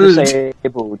you become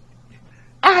disabled?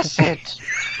 Acid.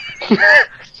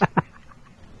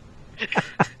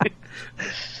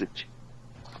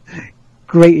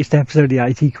 Greatest episode of the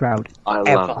IT Crowd. I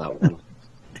ever. love that one.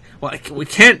 Well, we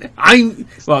can't.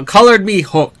 Colored me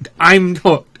hooked. I'm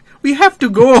hooked. We have to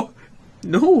go.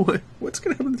 No, what's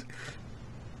gonna happen?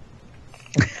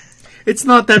 It's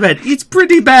not that bad. It's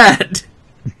pretty bad.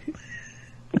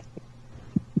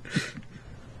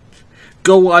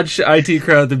 Go watch IT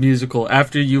Crowd the musical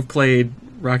after you've played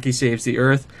Rocky Saves the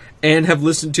Earth, and have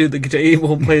listened to the Game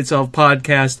Won't Play Itself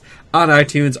podcast on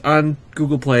iTunes, on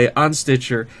Google Play, on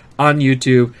Stitcher, on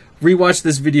YouTube, rewatch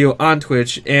this video on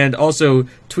Twitch, and also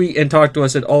tweet and talk to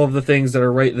us at all of the things that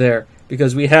are right there.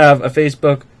 Because we have a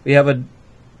Facebook, we have an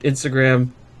Instagram,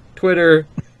 Twitter,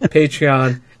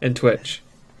 Patreon, and Twitch.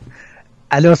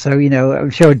 And also, I'm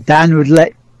sure Dan would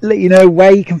let you know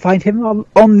where you can find him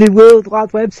on the World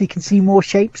Wide Web so you can see more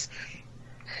shapes.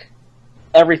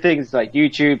 Everything's like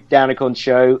YouTube, Danicon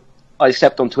Show,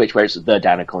 except on Twitch where it's the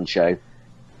Danicon Show.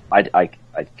 I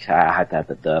had to have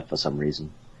the for some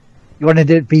reason. You wanted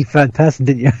it to be third person,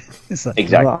 didn't you? Like,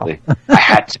 exactly. Wow. I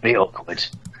had to be awkward.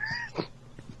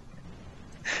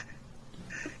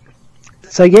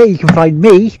 So yeah, you can find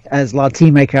me as Lard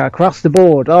Teammaker across the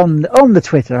board on the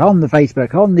Twitter, on the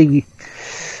Facebook, on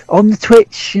the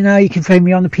Twitch. You can find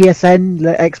me on the PSN,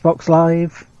 the Xbox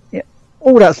Live,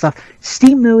 all that stuff.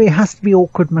 Steam, though, it has to be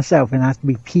awkward myself, and it has to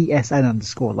be PSN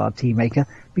 _Lard Teammaker,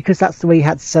 because that's the way you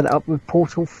had to set it up with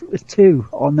Portal 2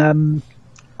 on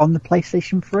the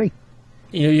PlayStation 3.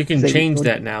 You can change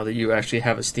that now that you actually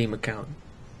have a Steam account.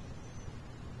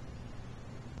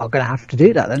 I'm going to have to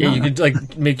do that then. Yeah, you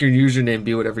could make your username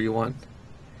be whatever you want.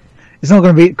 It's not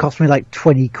going to cost me like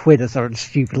 20 quid or something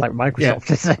stupid like Microsoft,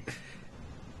 is it?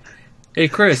 Hey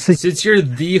Chris, since you're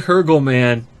the Hergel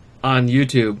Man on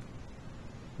YouTube,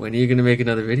 when are you going to make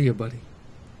another video, buddy?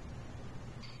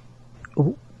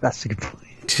 Oh, that's a good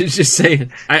point. Just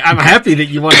saying. I'm happy that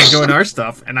you want to join our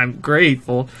stuff, and I'm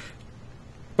grateful.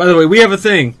 By the way, we have a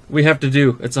thing we have to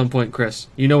do at some point, Chris.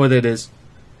 You know what it is.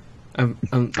 I'm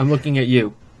looking at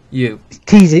you. You.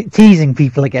 Teasing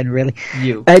people again, really.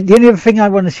 You. The only other thing I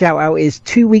want to shout out is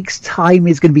 2 weeks' time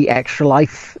is going to be Extra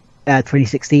Life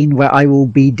 2016, where I will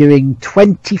be doing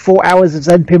 24 hours of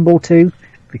Zen Pinball 2,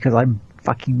 because I'm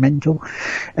fucking mental,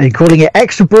 and calling it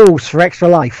Extra Balls for Extra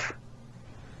Life,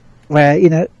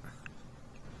 where,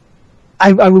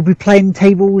 I will be playing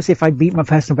tables. If I beat my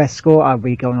personal best score, I'll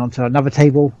be going on to another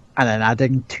table, and then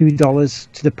adding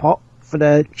 $2 to the pot for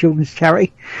the children's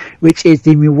charity, which is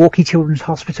the Milwaukee Children's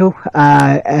Hospital,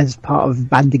 as part of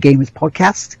Bandit Gamers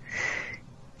podcast.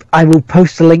 I will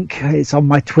post a link. It's on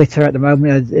my Twitter at the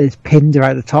moment. It's pinned right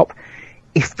at the top.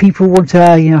 If people want to,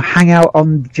 hang out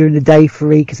during the day for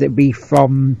me, because it'll be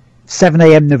from 7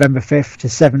 a.m. November 5th to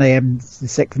 7 a.m. the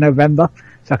 6th of November,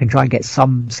 so I can try and get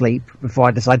some sleep before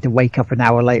I decide to wake up an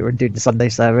hour later and do the Sunday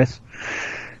service.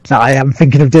 So I am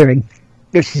thinking of doing,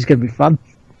 which is going to be fun.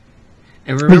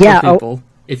 And remember, people,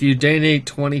 if you donate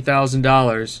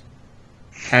 $20,000,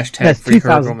 hashtag free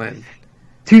Hergelman.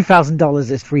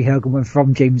 $2,000 is free Hergelman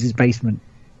from James's basement.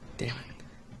 Damn it.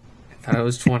 I thought it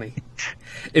was 20.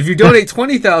 If you donate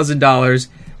 $20,000,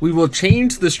 we will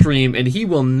change the stream, and he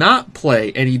will not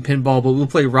play any pinball, but we'll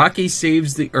play Rocky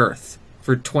Saves the Earth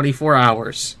for 24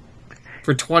 hours.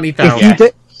 For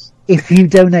 $20,000. If you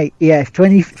donate, if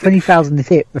 20,000 is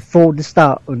hit before the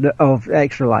start of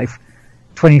Extra Life,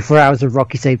 24 hours of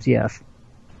Rocky Saves the Earth.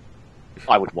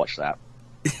 I would watch that.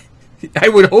 I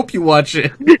would hope you watch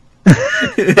it.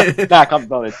 Nah, can't be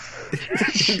bothered.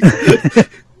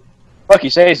 Rocky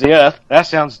Saves the Earth? That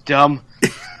sounds dumb.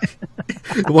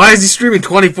 Why is he streaming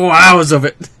 24 hours of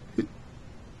it?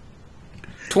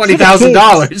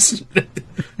 $20,000.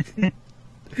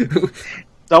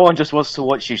 Someone just wants to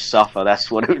watch you suffer,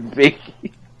 that's what it would be.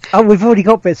 Oh, we've already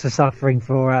got bits of suffering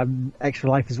for Extra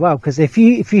Life as well, because if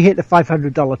you hit the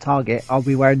 $500 target, I'll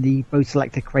be wearing the Bo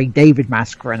Selector Craig David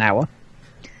mask for an hour.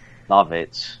 Love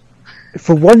it.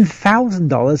 For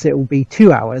 $1,000, it will be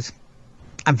 2 hours,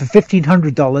 and for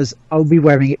 $1,500, I'll be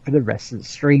wearing it for the rest of the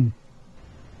stream.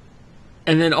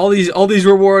 And then all these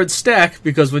rewards stack,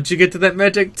 because once you get to that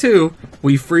Magic 2,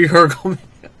 we free Hergelman.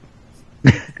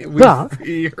 But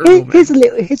here's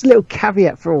a little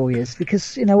caveat for all yous,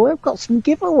 because we've got some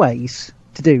giveaways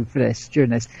to do for this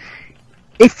during this.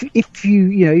 If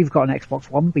you've got an Xbox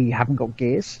One but you haven't got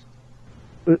Gears,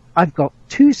 I've got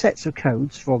 2 sets of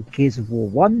codes for Gears of War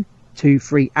 1, 2,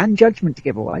 3, and Judgment to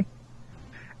give away,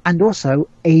 and also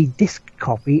a disc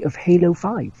copy of Halo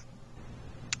 5.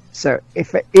 So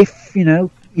if you're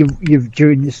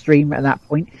during the stream at that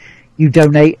point, you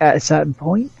donate at a certain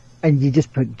point, and you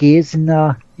just put Gears in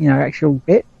the actual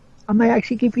bit, I may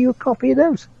actually give you a copy of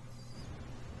those.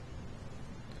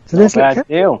 So Not a bad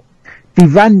deal. Be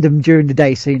random during the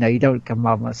day, so you don't come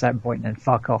home at a certain point and then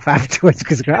fuck off afterwards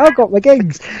because I've got my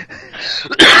games.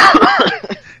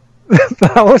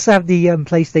 But I also have the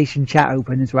PlayStation chat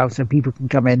open as well, so people can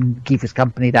come in and keep us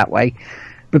company that way.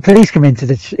 But please come into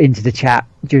the chat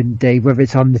during the day, whether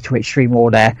it's on the Twitch stream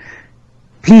or there.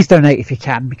 Please donate if you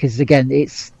can, because again,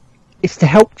 it's to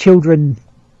help children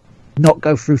not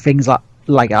go through things like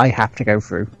like I have to go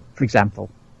through, for example.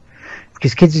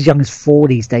 Because kids as young as 4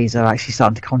 these days are actually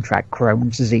starting to contract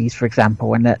Crohn's disease, for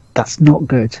example, and that's not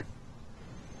good.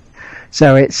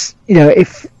 So it's,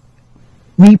 if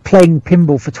me playing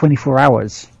pinball for 24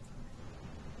 hours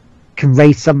can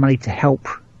raise some money to help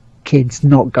kids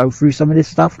not go through some of this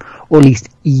stuff, or at least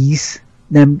ease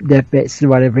them their bits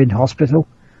while they're in hospital,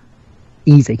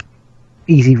 easy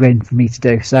win for me to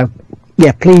do. So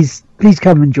yeah, please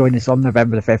come and join us on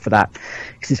November the 5th for that,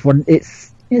 because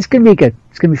it's going to be good.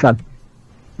 It's going to be fun.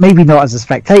 Maybe not as a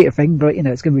spectator thing, but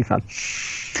it's going to be fun.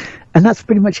 And that's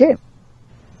pretty much it.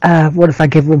 I want to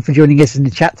thank everyone for joining us in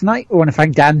the chat tonight. I want to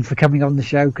thank Dan for coming on the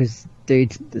show, because,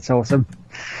 dude, that's awesome.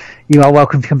 You are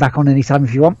welcome to come back on anytime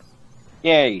if you want.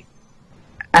 Yay.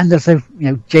 And also,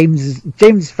 James,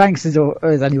 thanks as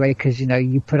always anyway, because,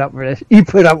 you put up with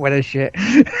us shit.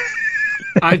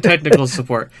 I'm technical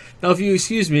support. Now, if you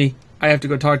excuse me, I have to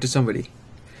go talk to somebody.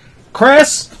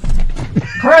 Chris!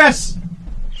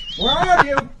 Where are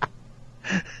you?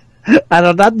 And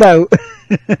on that note,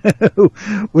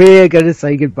 we're going to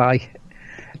say goodbye.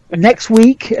 Next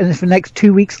week, and for the next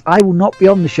 2 weeks, I will not be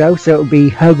on the show, so it'll be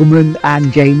Hergelman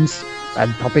and James,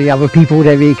 and probably other people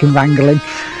that we can wrangle in.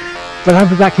 But I'll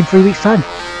be back in 3 weeks' time.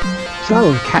 So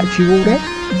I'll catch you all then.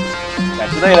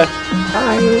 Catch you later.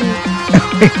 Bye.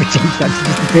 James actually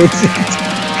disappeared.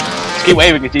 Just keep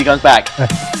waving until he comes back.